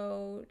equal,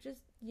 so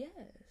just, yes.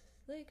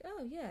 Like,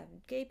 oh yeah,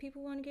 gay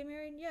people want to get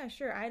married? Yeah,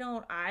 sure. I'm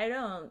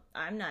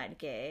not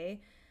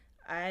gay.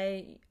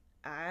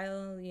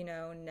 I'll,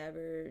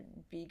 never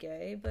be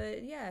gay.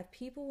 But yeah, if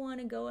people want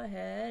to go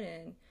ahead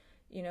and,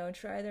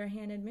 try their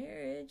hand in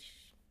marriage,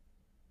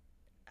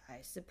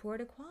 I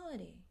support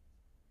equality.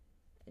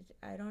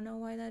 I don't know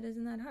why that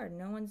isn't that hard.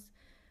 No one's,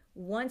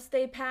 once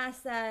they pass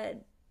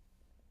that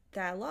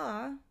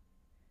law,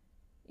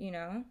 you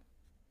know,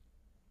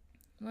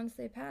 once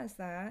they pass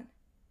that,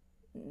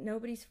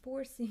 nobody's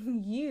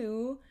forcing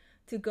you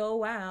to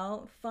go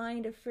out,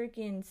 find a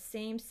freaking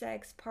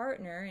same-sex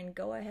partner, and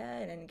go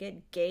ahead and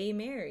get gay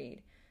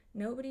married.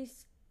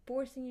 Nobody's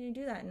forcing you to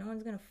do that. No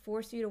one's going to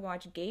force you to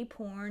watch gay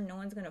porn. No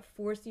one's going to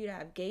force you to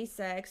have gay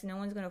sex. No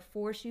one's going to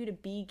force you to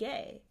be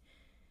gay.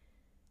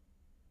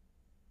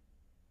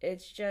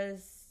 It's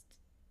just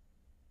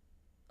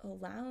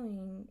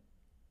allowing,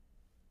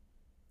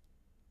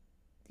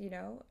 you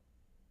know,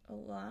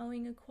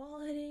 allowing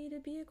equality to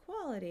be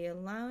equality,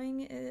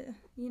 allowing it,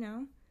 you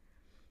know.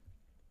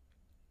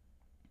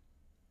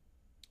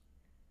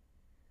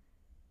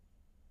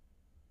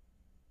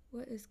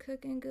 What is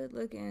cooking? Good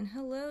looking.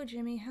 Hello,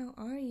 Jimmy. How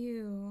are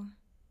you?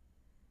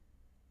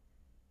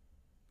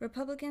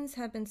 Republicans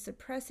have been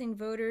suppressing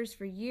voters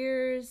for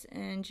years,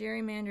 and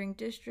gerrymandering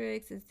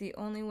districts is the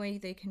only way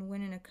they can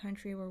win in a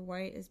country where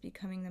white is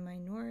becoming the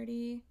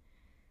minority.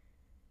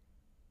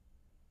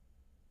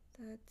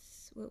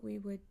 That's what we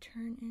would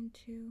turn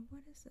into.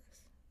 What is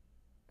this?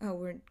 Oh,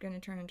 we're going to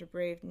turn into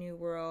Brave New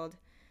World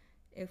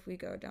if we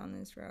go down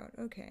this route.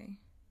 Okay.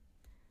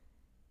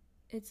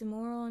 It's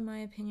immoral, in my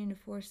opinion, to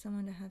force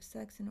someone to have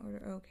sex in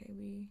order...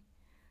 Okay,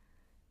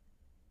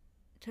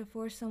 to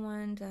force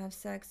someone to have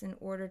sex in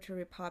order to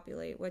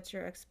repopulate. What's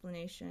your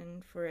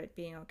explanation for it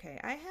being okay?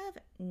 I have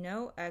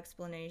no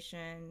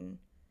explanation.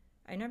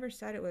 I never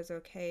said it was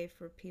okay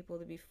for people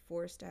to be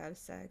forced to have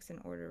sex in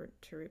order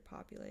to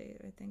repopulate.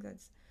 I think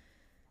that's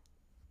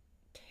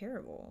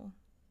terrible.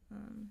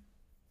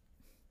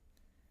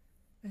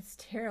 That's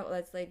terrible.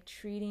 That's like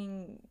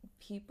treating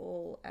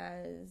people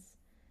as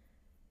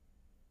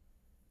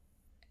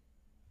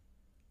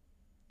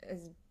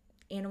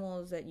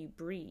animals that you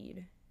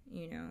breed,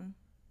 you know.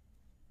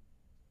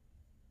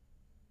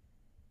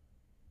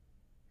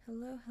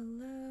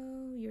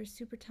 Hello. You're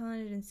super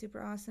talented and super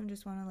awesome.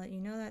 Just want to let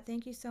you know that.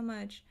 Thank you so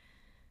much.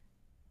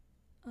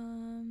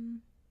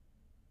 The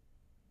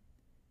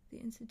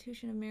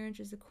institution of marriage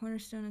is the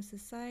cornerstone of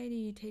society.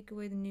 You take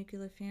away the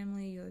nuclear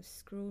family, you have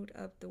screwed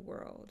up the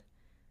world.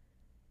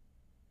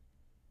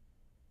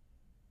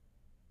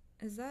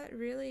 Is that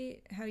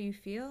really how you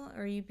feel,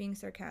 or are you being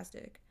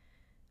sarcastic?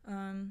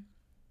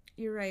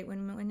 You're right.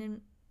 When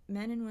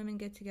men and women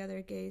get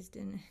together, gays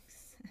didn't...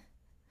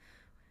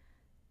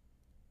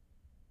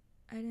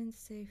 I didn't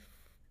say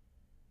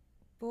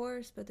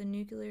force, but the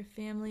nuclear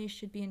family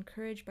should be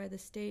encouraged by the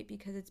state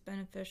because it's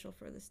beneficial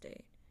for the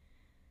state.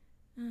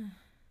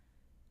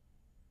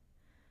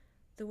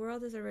 The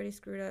world is already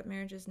screwed up.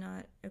 Marriage is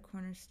not a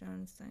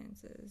cornerstone of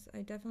sciences. I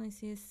definitely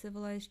see a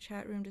civilized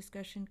chat room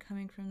discussion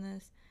coming from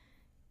this.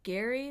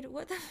 Garried?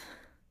 What the...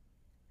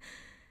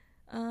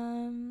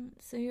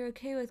 So you're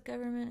okay with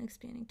government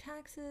expanding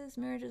taxes?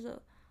 Marriage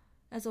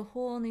as a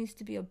whole needs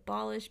to be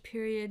abolished,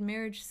 period.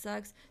 Marriage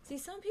sucks. See,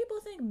 some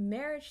people think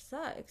marriage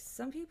sucks.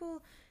 Some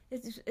people,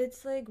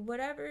 it's like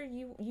whatever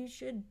you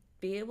should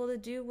be able to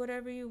do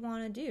whatever you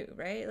want to do,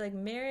 right? Like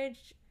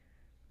marriage,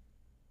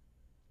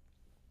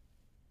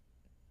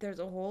 there's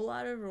a whole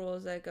lot of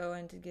rules that go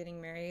into getting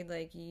married.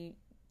 Like you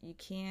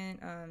can't,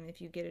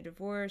 if you get a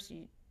divorce,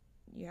 you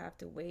have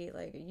to wait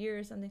like a year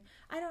or something.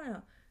 I don't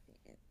know.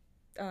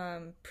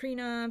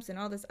 Prenups and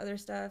all this other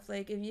stuff.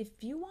 Like if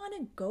you want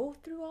to go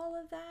through all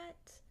of that,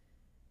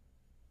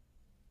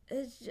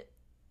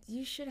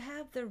 you should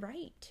have the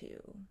right to,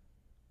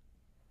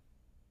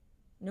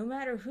 no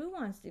matter who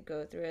wants to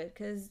go through it,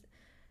 because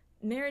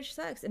marriage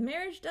sucks. And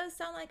marriage does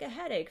sound like a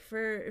headache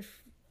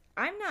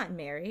I'm not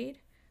married,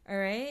 all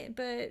right,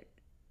 but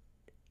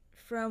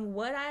from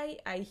what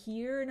I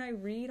hear and I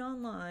read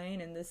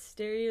online, and the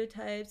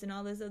stereotypes and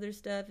all this other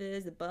stuff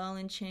is the ball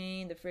and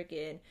chain, the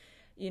freaking,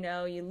 you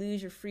know, you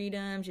lose your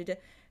freedoms.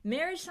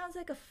 Marriage sounds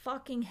like a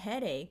fucking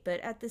headache, but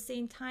at the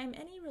same time,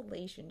 any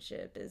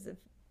relationship is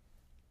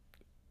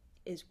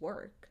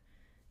work,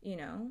 you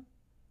know?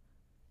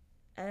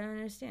 I don't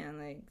understand,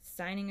 like,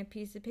 signing a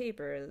piece of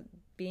paper,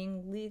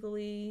 being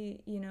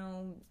legally, you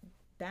know,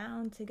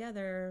 bound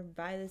together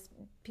by this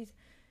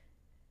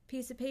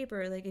piece of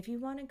paper. Like, if you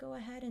want to go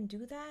ahead and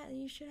do that,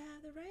 you should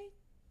have the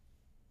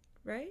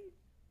right?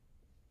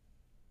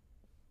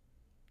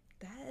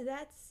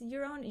 That's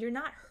your own. You're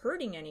not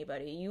hurting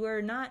anybody. You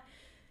are not.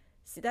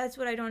 See, that's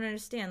what I don't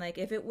understand. Like,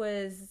 if it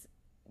was,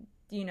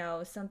 you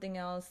know, something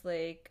else,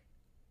 like,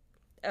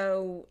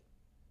 oh,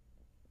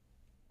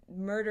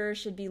 murder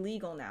should be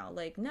legal now.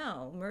 Like,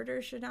 no,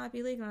 murder should not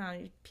be legal now.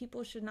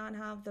 People should not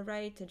have the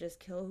right to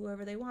just kill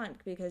whoever they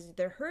want because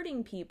they're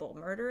hurting people.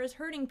 Murder is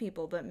hurting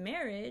people. But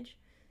marriage,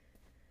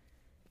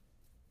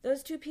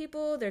 those two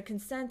people, they're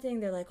consenting.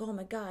 They're like, oh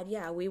my God,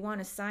 yeah, we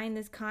want to sign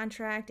this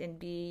contract and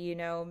be, you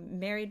know,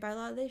 married by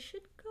law. They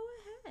should go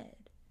ahead.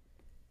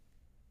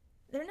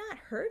 They're not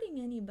hurting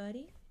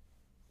anybody.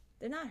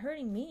 They're not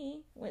hurting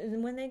me.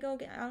 When they go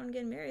out and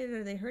get married,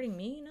 are they hurting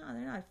me? No,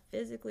 they're not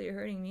physically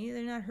hurting me.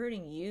 They're not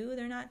hurting you.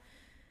 They're not.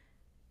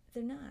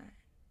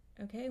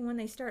 Okay, when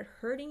they start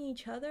hurting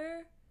each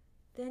other,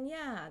 then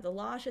yeah, the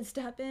law should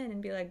step in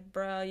and be like,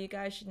 bro, you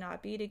guys should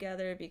not be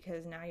together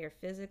because now you're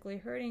physically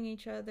hurting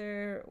each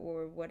other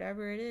or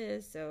whatever it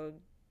is. So,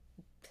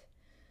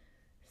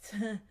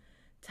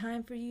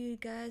 time for you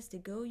guys to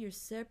go your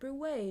separate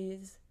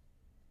ways.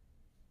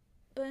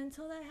 But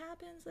until that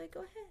happens, like,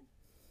 go ahead.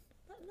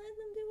 Let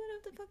them do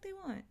whatever the fuck they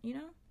want, you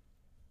know?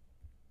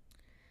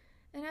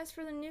 And as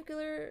for the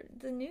nuclear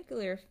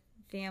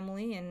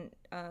family, and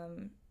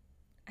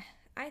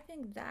I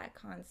think that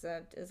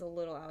concept is a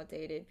little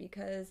outdated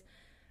because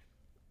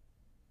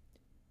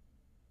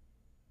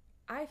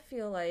I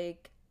feel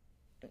like,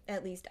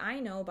 at least I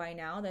know by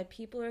now, that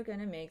people are going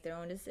to make their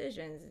own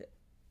decisions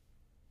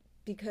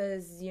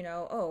because,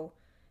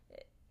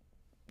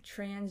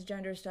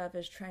 transgender stuff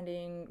is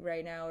trending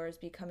right now or is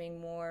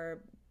becoming more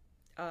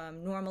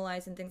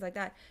normalized and things like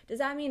that. Does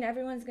that mean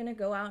everyone's going to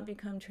go out and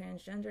become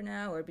transgender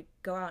now or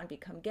go out and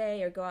become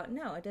gay or go out?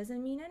 No, it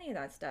doesn't mean any of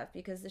that stuff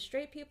because the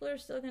straight people are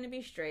still going to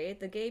be straight.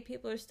 The gay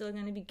people are still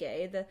going to be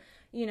gay.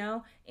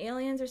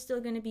 Aliens are still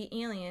going to be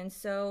aliens.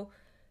 So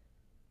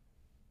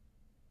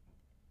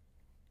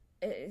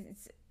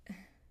it's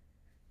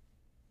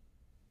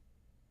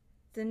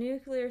the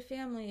nuclear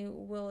family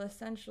will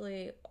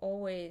essentially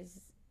always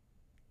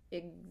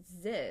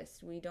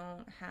exist. We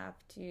don't have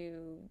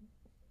to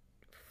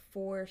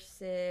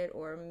force it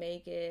or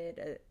make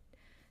it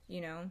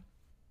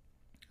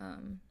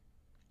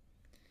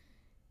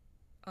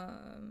or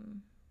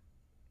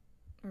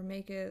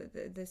make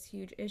it this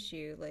huge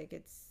issue. Like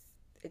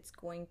it's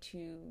going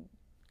to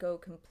go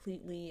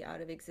completely out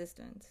of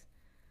existence.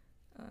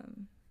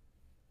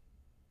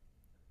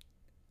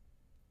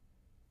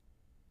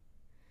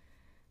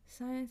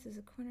 Science is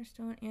a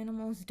cornerstone.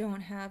 Animals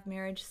don't have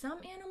marriage.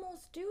 Some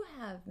animals do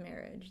have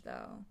marriage,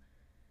 though.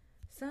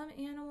 Some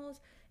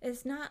animals,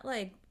 it's not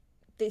like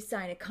they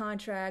sign a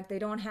contract. They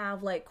don't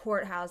have like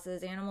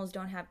courthouses. Animals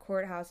don't have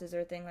courthouses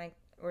or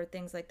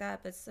things like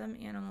that. But some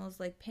animals,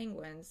 like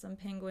penguins,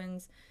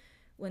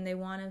 when they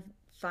want to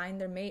find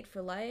their mate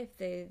for life,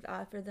 they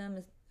offer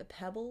them a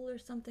pebble or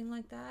something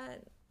like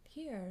that.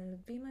 Here,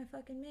 be my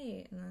fucking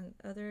mate. And then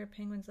other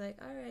penguins like,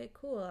 all right,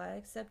 cool, I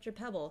accept your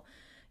pebble.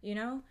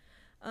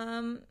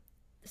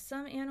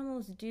 Some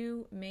animals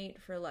do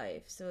mate for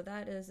life, so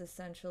that is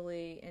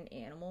essentially an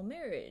animal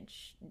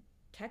marriage.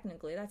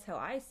 Technically, that's how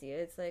I see it.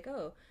 It's like,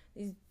 oh,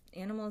 these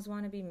animals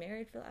want to be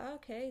married for,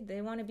 okay,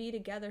 they want to be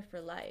together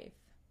for life.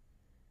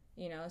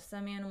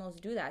 Some animals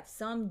do that.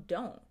 Some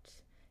don't.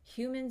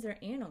 Humans are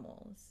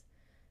animals.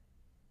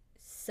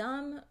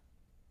 Some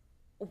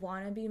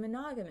want to be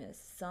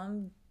monogamous.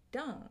 Some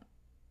don't.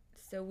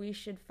 So we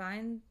should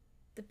find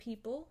the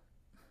people.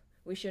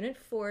 We shouldn't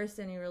force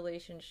any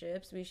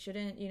relationships. We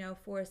shouldn't,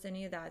 force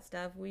any of that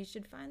stuff. We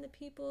should find the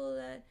people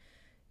that,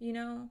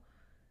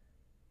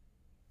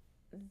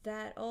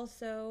 that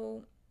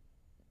also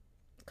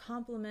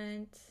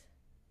complement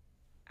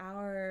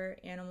our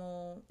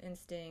animal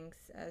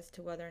instincts as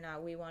to whether or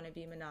not we want to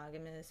be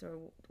monogamous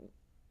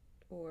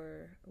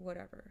or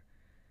whatever.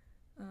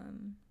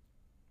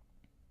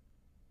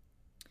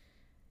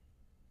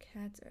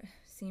 Cats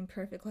seem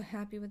perfectly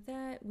happy with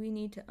that. We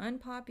need to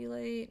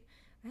unpopulate.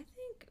 I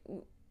think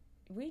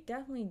we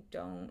definitely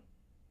don't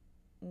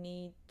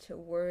need to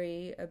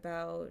worry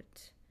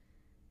about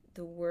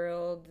the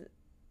world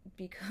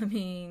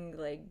becoming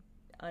like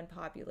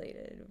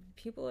unpopulated.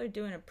 People are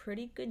doing a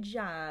pretty good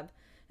job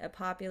at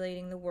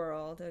populating the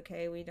world,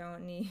 okay? We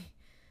don't need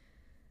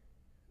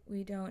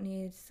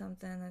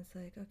something that's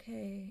like,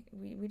 okay,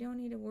 we don't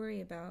need to worry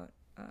about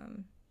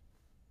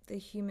the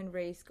human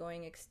race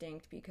going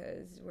extinct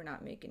because we're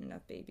not making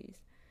enough babies.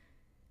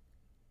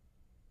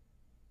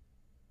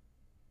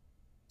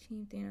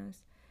 Team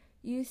Thanos.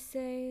 You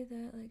say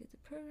that like it's a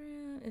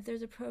program. If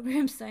there's a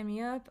program, sign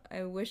me up.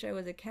 I wish I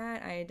was a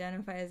cat. I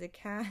identify as a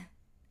cat.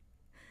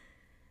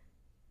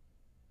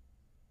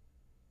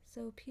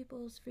 So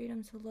people's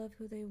freedom to love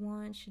who they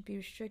want should be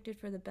restricted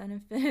for the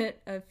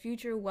benefit of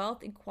future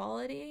wealth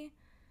equality.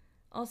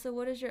 Also,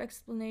 what is your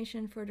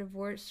explanation for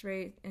divorce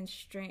rate in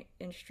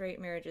straight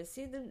marriages?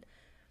 See,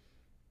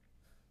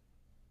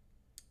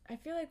 I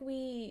feel like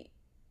we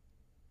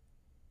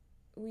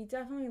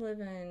definitely live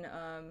in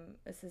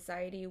a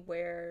society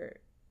where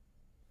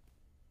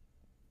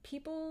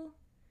people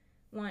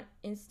want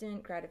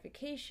instant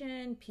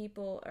gratification.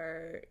 People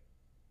are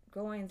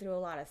going through a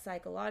lot of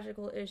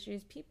psychological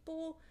issues.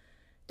 People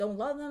don't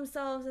love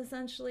themselves,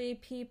 essentially.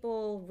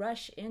 People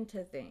rush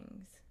into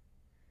things.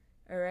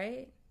 All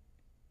right?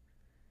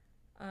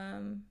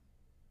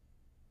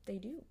 They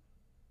do.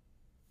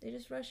 They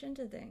just rush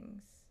into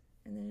things.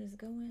 And they just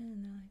go in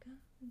and they're like, oh,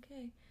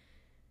 okay.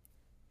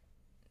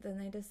 Then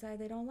they decide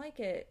they don't like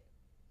it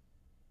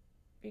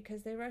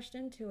because they rushed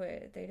into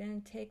it. They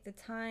didn't take the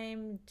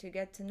time to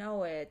get to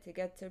know it, to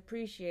get to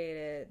appreciate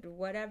it,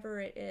 whatever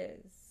it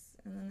is.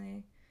 And then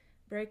they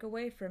break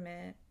away from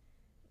it.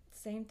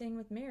 Same thing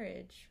with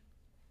marriage.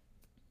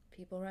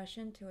 People rush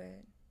into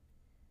it.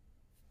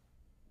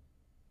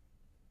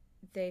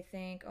 They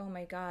think, oh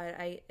my God,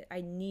 I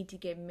need to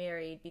get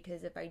married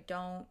because if I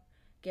don't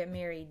get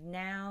married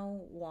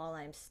now while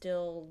I'm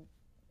still,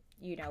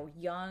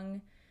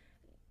 young.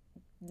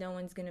 No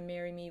one's gonna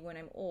marry me when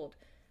I'm old.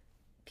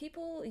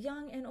 People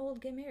young and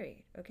old get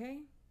married, okay?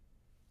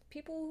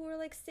 People who are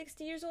like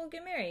 60 years old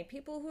get married.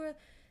 People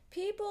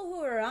who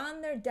are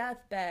on their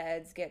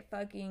deathbeds get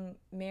fucking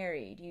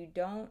married. You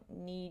don't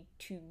need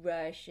to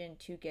rush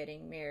into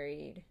getting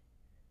married.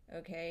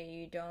 Okay?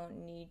 You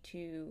don't need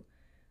to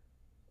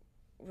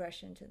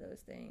rush into those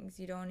things.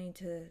 You don't need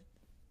to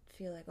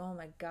feel like, oh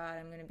my god,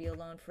 I'm going to be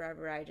alone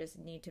forever. I just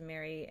need to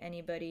marry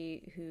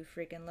anybody who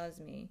freaking loves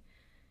me.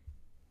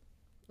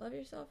 Love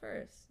yourself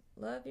first.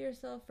 Love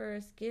yourself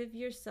first. Give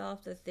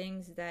yourself the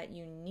things that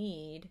you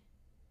need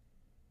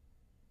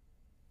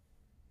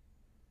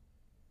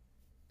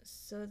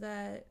so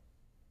that,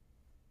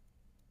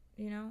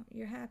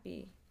 you're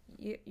happy.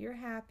 You're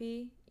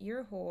happy.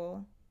 You're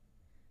whole.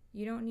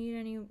 You don't need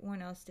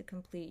anyone else to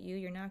complete you.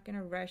 You're not going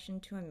to rush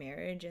into a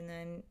marriage and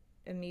then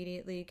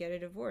immediately get a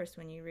divorce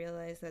when you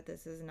realize that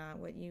this is not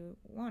what you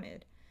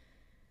wanted.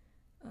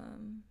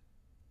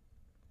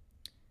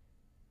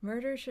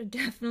 Murder should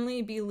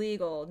definitely be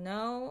legal.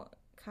 No,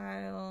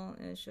 Kyle,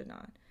 it should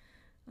not.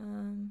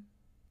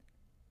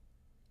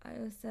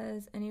 Io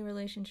says, any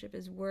relationship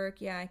is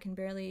work. Yeah, I can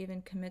barely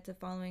even commit to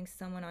following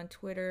someone on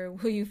Twitter.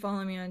 Will you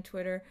follow me on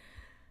Twitter?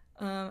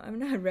 I'm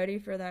not ready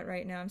for that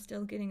right now. I'm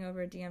still getting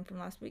over a DM from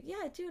last week.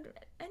 Yeah, dude,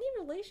 any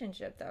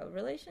relationship, though.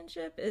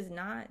 Relationship is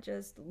not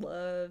just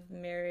love,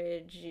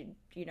 marriage,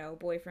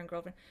 boyfriend,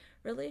 girlfriend.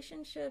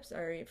 Relationships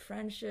are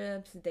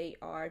friendships. They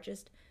are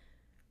just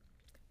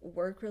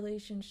work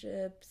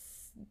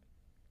relationships,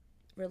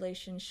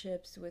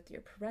 relationships with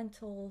your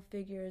parental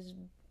figures,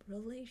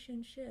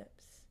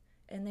 relationships.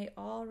 And they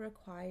all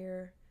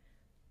require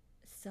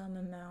some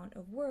amount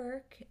of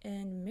work,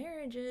 and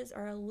marriages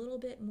are a little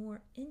bit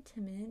more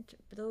intimate.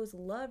 Those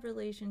love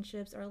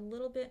relationships are a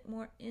little bit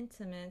more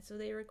intimate, so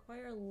they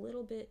require a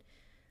little bit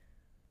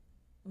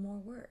more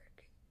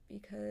work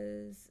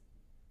because,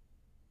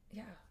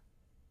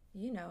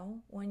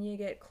 when you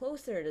get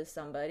closer to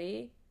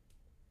somebody,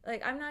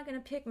 like, I'm not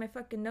gonna pick my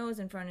fucking nose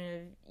in front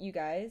of you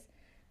guys,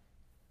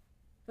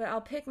 but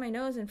I'll pick my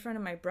nose in front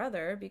of my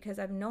brother because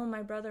I've known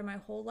my brother my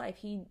whole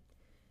life.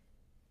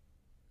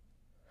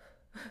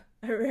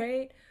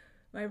 Right?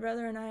 My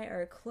brother and I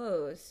are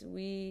close.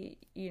 We,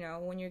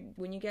 when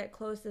you get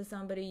close to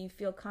somebody, you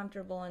feel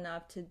comfortable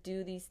enough to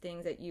do these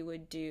things that you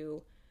would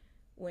do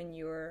when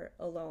you're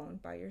alone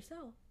by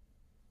yourself.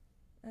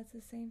 That's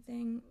the same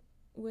thing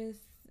with,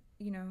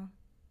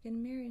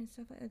 getting married and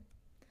stuff like that.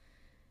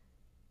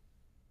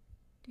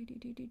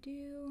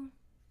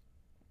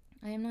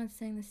 I am not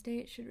saying the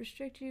state should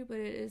restrict you, but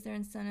it is their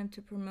incentive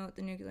to promote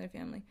the nuclear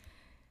family.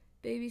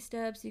 Baby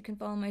steps, you can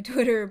follow my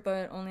Twitter,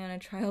 but only on a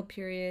trial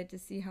period to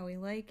see how we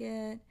like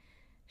it.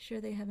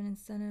 Sure, they have an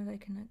incentive, I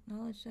can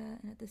acknowledge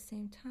that, and at the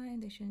same time,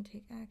 they shouldn't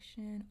take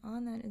action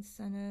on that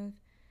incentive.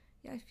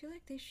 Yeah, I feel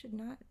like they should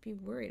not be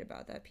worried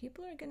about that.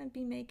 People are going to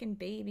be making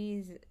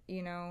babies,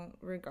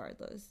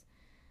 regardless.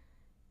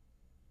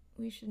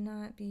 We should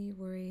not be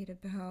worried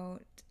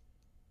about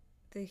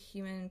the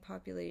human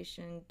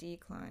population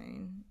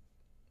decline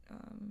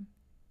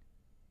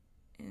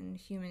and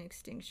human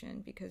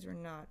extinction because we're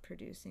not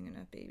producing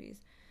enough babies.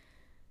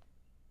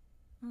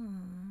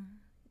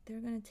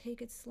 They're gonna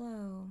take it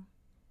slow.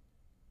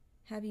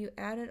 Have you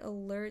added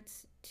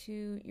alerts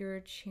to your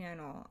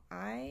channel?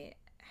 I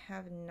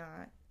have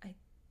not.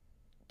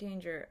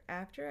 Danger,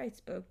 after I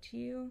spoke to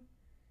you,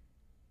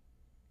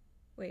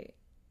 wait,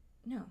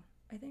 no,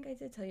 I think I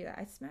did tell you that.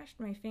 I smashed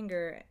my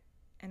finger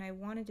and I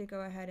wanted to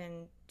go ahead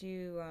and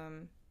do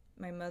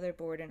my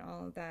motherboard and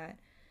all of that.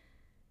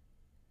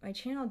 My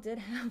channel did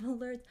have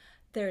alerts.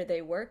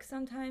 They work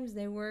sometimes.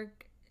 They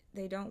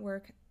don't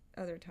work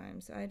other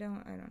times. So I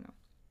don't know.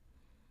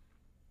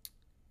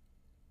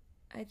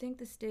 I think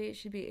the state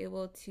should be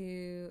able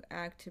to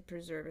act to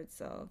preserve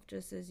itself,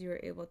 just as you are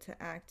able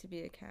to act to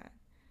be a cat.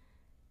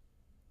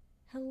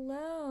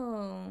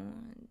 Hello,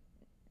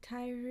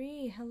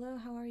 Tyree. Hello,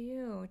 how are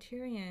you?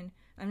 Tyrion.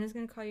 I'm just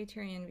gonna call you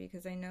Tyrion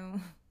because I know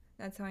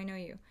that's how I know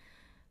you.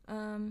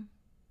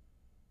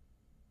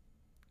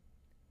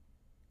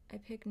 I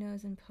pick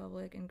nose in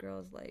public and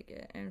girls like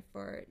it. And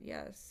fart,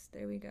 yes,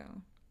 there we go.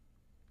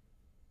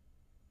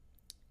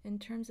 In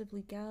terms of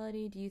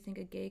legality, do you think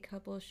a gay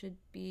couple should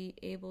be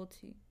able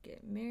to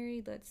get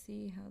married? Let's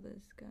see how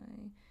this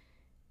guy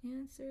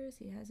answers.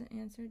 He hasn't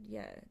answered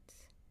yet.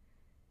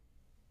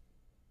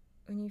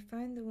 When you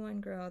find the one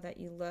girl that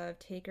you love,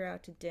 take her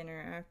out to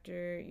dinner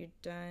after you're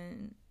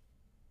done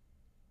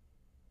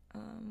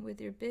with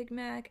your Big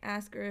Mac.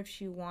 Ask her if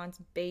she wants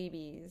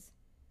babies.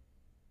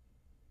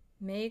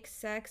 Make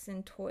sex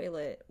in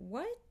toilet.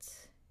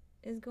 What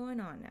is going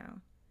on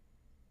now?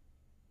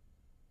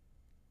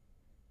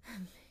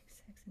 Make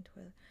sex in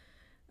toilet.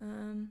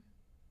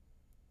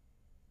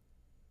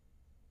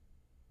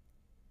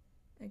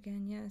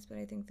 Again, yes, but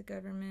I think the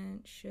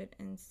government should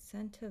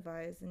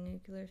incentivize the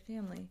nuclear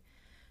family.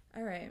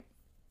 All right.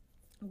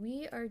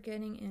 We are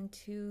getting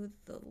into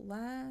the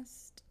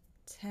last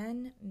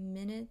 10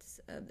 minutes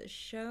of the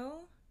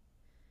show.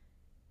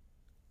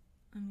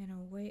 I'm going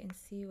to wait and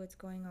see what's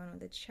going on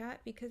with the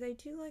chat because I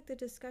do like the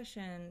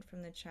discussion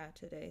from the chat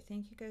today.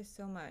 Thank you guys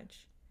so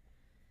much.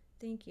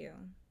 Thank you.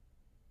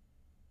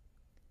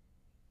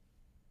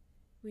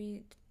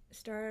 We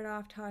started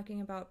off talking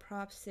about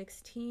Prop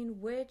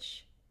 16,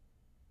 which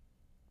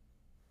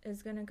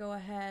is going to go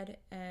ahead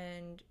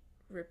and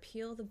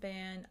repeal the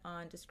ban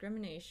on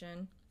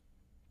discrimination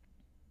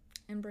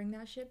and bring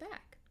that shit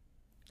back.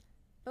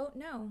 Vote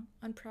no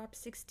on Prop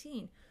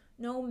 16.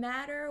 No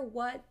matter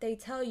what they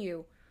tell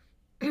you.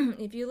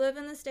 If you live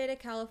in the state of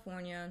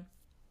California,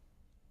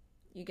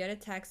 you get a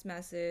text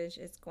message.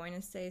 It's going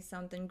to say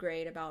something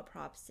great about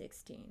Prop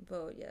 16.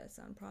 Vote yes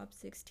on Prop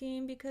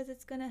 16 because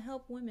it's going to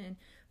help women.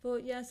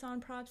 Vote yes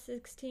on Prop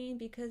 16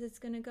 because it's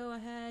going to go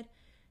ahead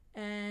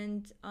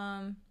and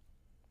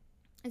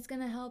it's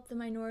going to help the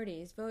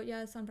minorities. Vote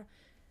yes on Prop.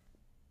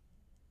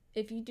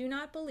 If you do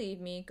not believe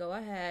me, go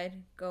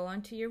ahead, go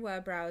onto your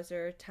web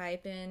browser,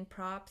 type in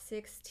Prop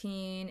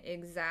 16,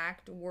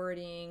 exact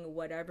wording,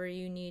 whatever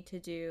you need to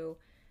do.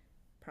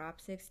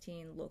 Prop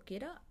 16, look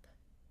it up,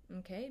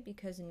 okay?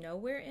 Because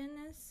nowhere in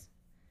this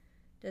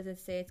does it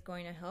say it's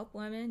going to help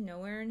women.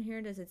 Nowhere in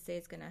here does it say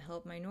it's going to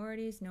help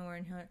minorities. Nowhere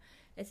in here,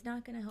 it's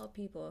not going to help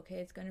people, okay?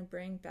 It's going to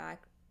bring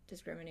back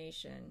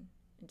discrimination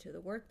into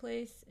the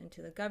workplace,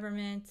 into the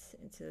government,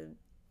 into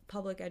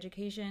public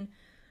education.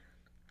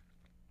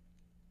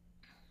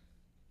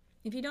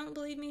 If you don't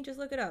believe me, just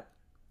look it up.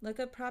 Look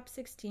up Prop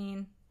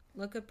 16.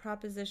 Look up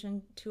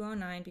Proposition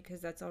 209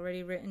 because that's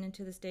already written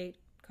into the state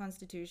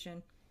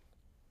constitution.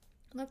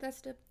 Look that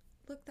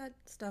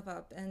stuff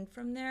up. And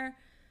from there,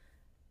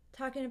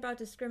 talking about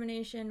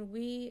discrimination,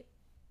 we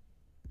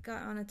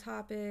got on a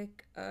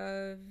topic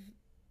of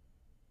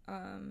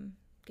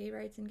gay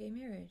rights and gay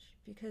marriage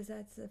because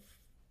that's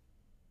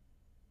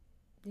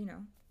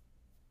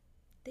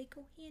they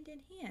go hand in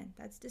hand.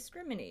 That's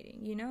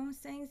discriminating,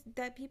 saying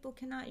that people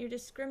cannot, you're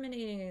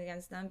discriminating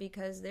against them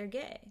because they're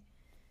gay.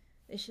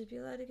 They should be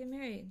allowed to get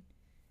married.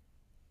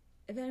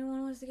 If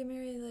anyone wants to get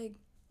married,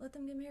 let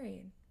them get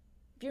married.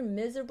 If you're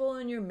miserable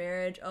in your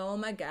marriage, oh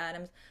my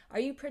God, are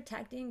you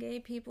protecting gay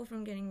people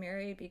from getting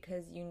married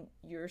because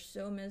you're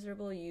so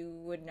miserable you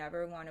would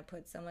never want to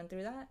put someone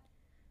through that?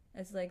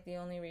 That's the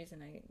only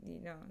reason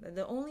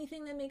the only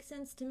thing that makes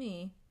sense to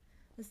me.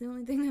 That's the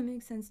only thing that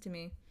makes sense to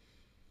me.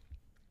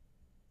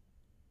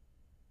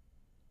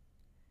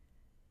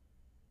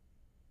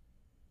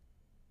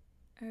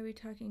 Are we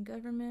talking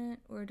government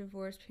or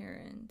divorced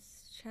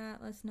parents? Chat,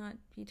 let's not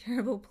be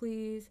terrible,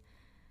 please.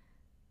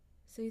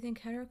 So you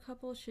think hetero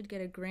couples should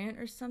get a grant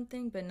or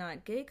something, but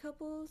not gay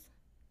couples?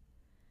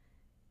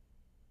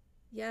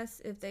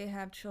 Yes, if they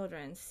have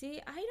children.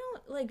 See, I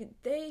don't,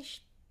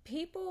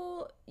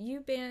 people, you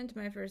banned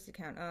my first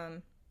account.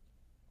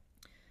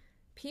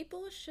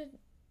 People should,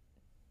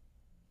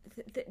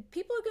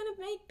 people are going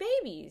to make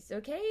babies,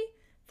 okay?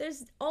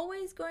 There's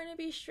always going to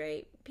be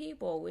straight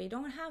people. We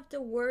don't have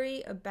to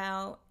worry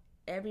about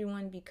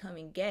everyone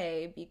becoming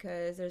gay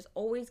because there's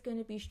always going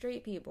to be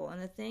straight people.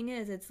 And the thing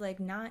is, it's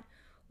not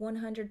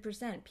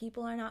 100%.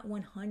 People are not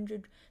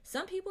 100.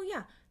 Some people,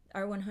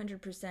 are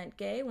 100%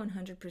 gay,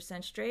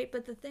 100% straight.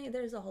 But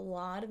there's a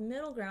lot of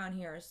middle ground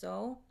here.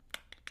 So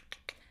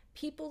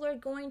people are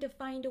going to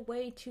find a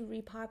way to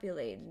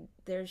repopulate.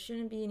 There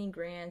shouldn't be any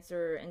grants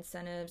or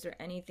incentives or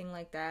anything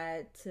like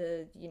that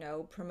to,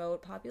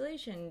 promote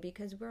population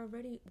because we're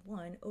already,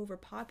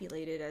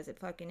 overpopulated as it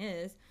fucking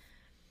is.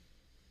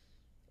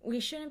 We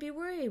shouldn't be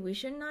worried. We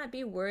should not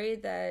be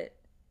worried that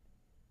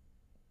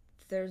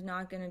there's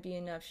not going to be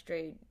enough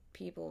straight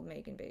people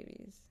making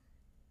babies.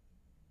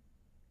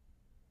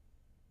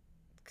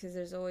 Because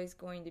there's always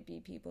going to be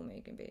people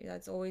making babies.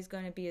 That's always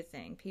going to be a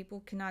thing.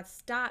 People cannot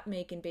stop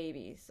making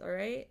babies, all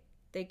right?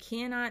 They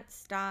cannot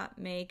stop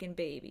making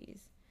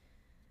babies.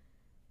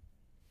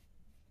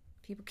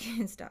 People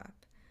can't stop.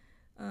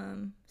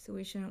 So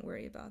we shouldn't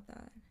worry about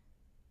that.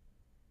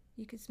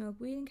 You could smoke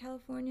weed in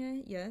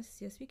California?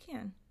 Yes, we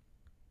can.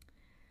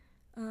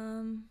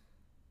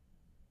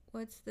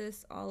 What's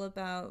this all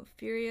about?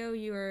 Furio,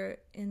 you are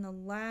in the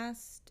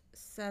last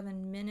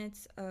 7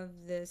 minutes of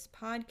this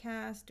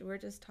podcast. We're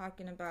just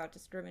talking about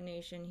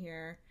discrimination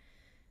here.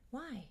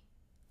 Why?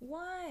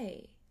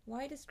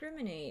 Why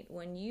discriminate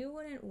when you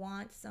wouldn't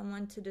want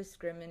someone to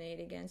discriminate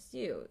against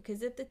you?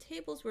 Because if the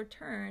tables were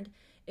turned,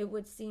 it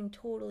would seem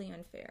totally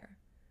unfair,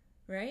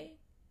 right?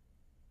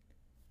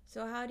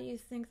 So how do you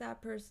think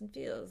that person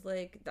feels?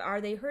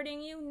 Are they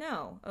hurting you?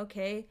 No.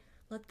 Okay.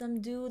 Let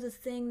them do the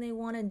thing they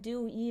want to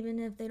do even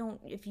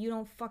if you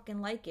don't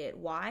fucking like it.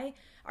 Why?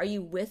 Are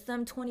you with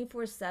them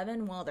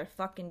 24/7 while they're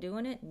fucking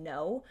doing it?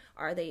 No.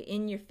 Are they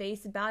in your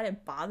face about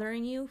it,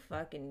 bothering you?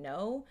 Fucking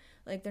no.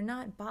 They're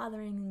not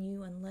bothering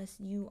you unless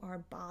you are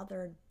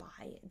bothered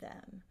by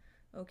them.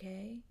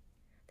 Okay?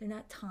 They're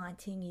not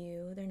taunting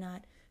you. They're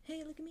not,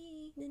 hey, look at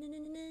me. Na, na, na,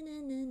 na,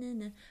 na, na, na,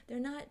 na. They're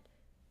not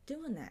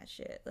doing that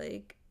shit.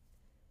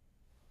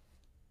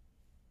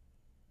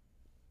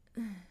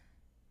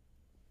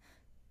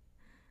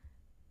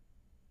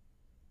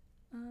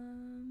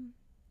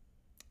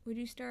 Would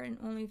you start an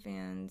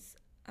OnlyFans?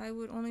 I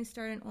would only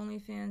start an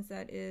OnlyFans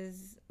that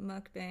is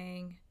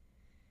mukbang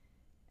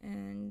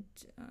and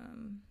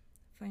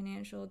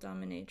financial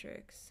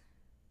dominatrix.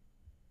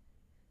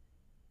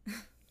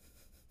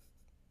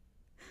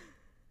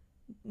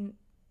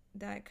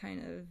 That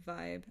kind of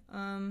vibe.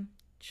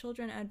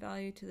 Children add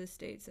value to the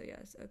state, so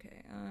yes,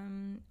 okay.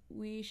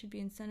 We should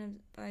be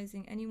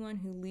incentivizing anyone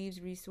who leaves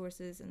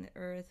resources in the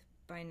earth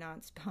by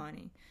not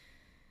spawning.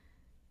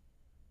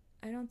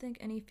 I don't think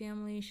any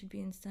family should be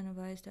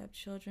incentivized to have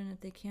children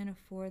if they can't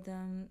afford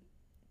them,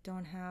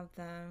 don't have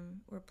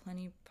them, or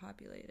plenty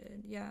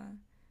populated. Yeah.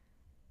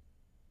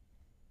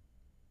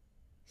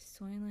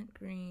 Soylent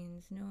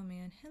Greens. No,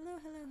 man.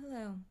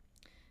 Hello.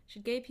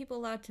 Should gay people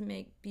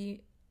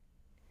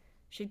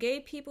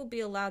be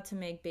allowed to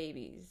make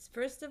babies?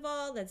 First of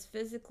all, that's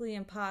physically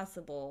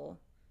impossible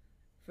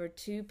for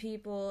two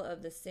people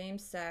of the same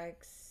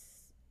sex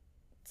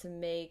to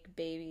make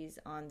babies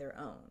on their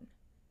own.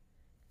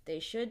 They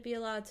should be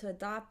allowed to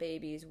adopt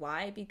babies.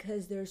 Why?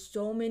 Because there's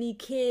so many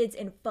kids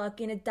in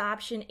fucking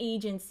adoption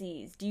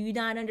agencies. Do you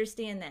not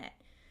understand that?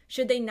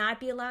 Should they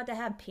not be allowed to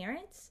have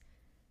parents?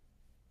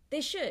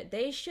 They should.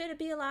 They should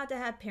be allowed to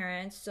have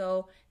parents.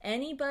 So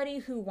anybody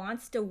who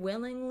wants to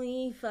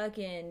willingly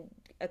fucking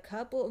a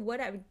couple,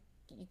 whatever,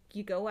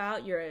 you go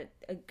out, you're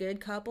a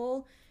good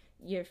couple,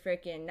 you're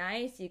freaking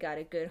nice, you got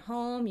a good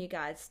home, you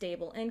got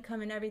stable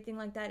income and everything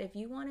like that. If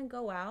you want to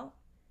go out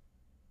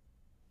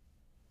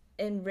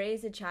and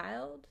raise a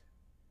child,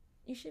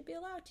 you should be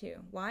allowed to.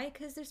 Why?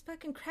 Because there's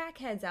fucking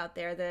crackheads out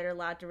there that are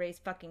allowed to raise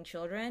fucking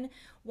children.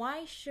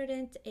 Why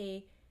shouldn't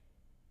a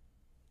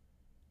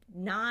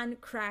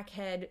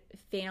non-crackhead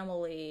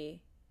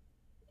family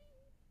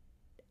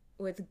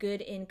with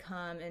good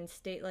income and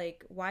state,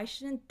 like, why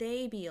shouldn't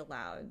they be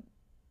allowed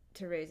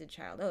to raise a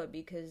child? Oh,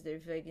 because they're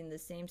fucking the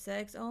same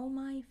sex? Oh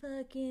my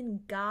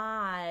fucking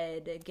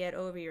god. Get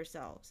over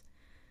yourselves.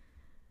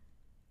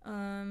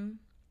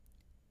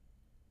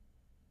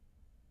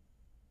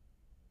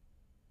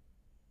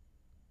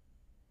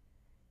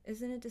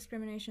 Isn't it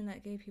discrimination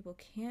that gay people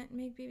can't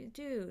make babies?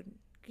 Dude,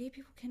 gay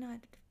people cannot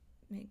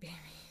make babies.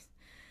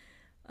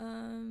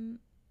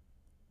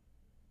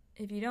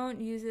 If you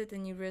don't use it,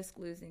 then you risk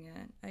losing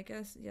it. I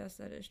guess, yes,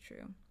 that is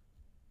true.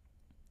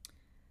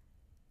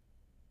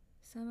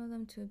 Some of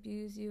them to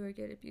abuse you or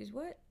get abused.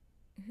 What?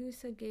 Who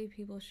said gay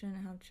people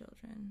shouldn't have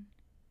children?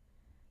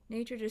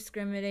 Nature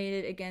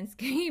discriminated against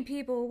gay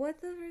people.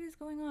 What the frick is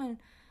going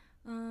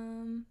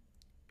on?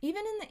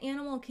 Even in the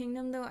animal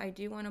kingdom, though, I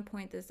do want to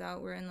point this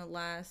out. We're in the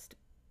last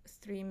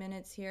 3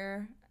 minutes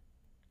here.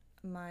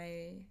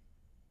 My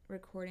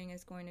recording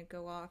is going to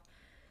go off.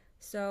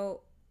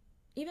 So,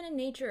 even in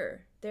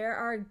nature, there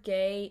are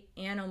gay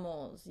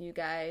animals, you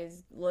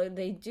guys.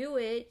 They do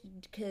it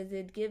because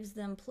it gives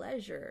them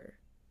pleasure,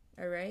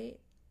 all right?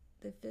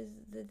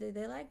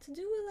 They like to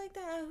do it like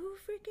that. Who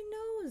freaking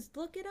knows?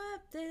 Look it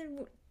up.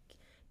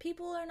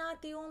 People are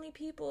not the only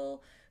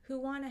people who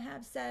want to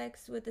have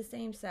sex with the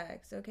same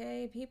sex,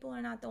 okay? People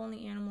are not the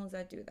only animals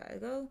that do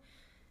that. Go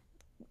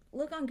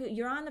look on Google.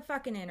 You're on the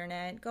fucking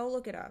internet. Go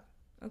look it up,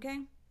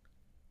 okay?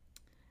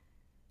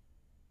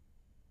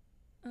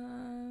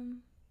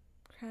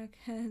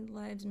 Crackhead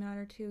lives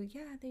matter too.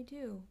 Yeah, they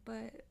do.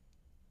 But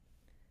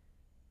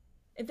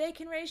if they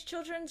can raise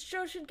children,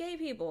 so should gay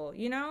people,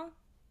 you know?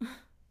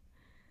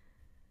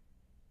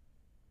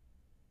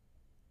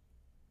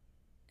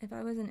 If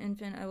I was an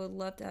infant, I would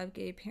love to have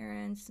gay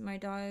parents. My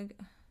dog...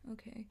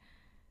 Okay.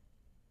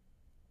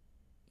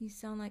 You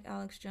sound like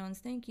Alex Jones.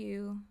 Thank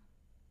you.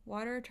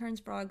 Water turns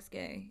frogs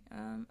gay.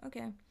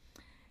 Okay.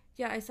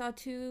 Yeah, I saw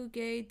 2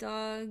 gay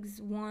dogs.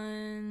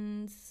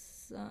 One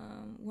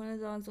of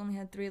the dogs only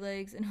had 3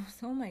 legs, and it was,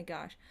 oh my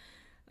gosh.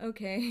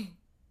 Okay.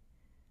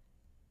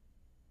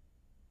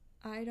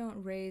 I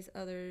don't raise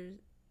other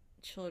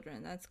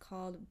children. That's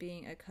called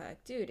being a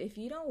cuck. Dude, if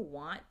you don't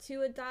want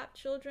to adopt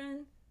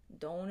children,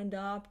 don't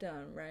adopt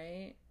them,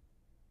 right?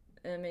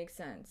 It makes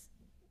sense.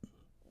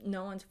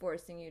 No one's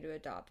forcing you to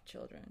adopt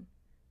children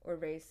or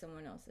raise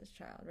someone else's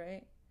child,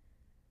 right?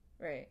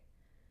 Right.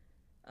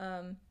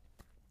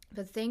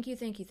 But thank you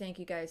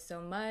guys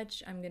so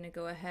much. I'm going to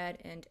go ahead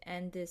and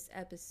end this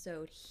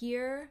episode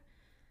here.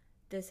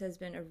 This has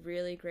been a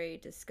really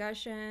great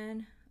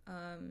discussion.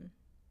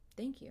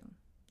 Thank you.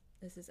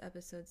 This is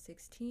episode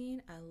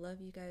 16. I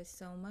love you guys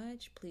so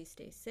much. Please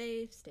stay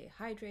safe, stay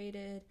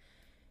hydrated.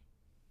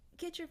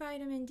 Get your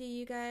vitamin D,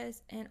 you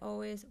guys, and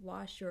always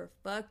wash your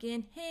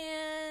fucking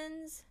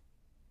hands.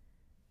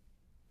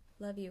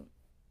 Love you.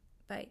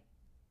 Bye.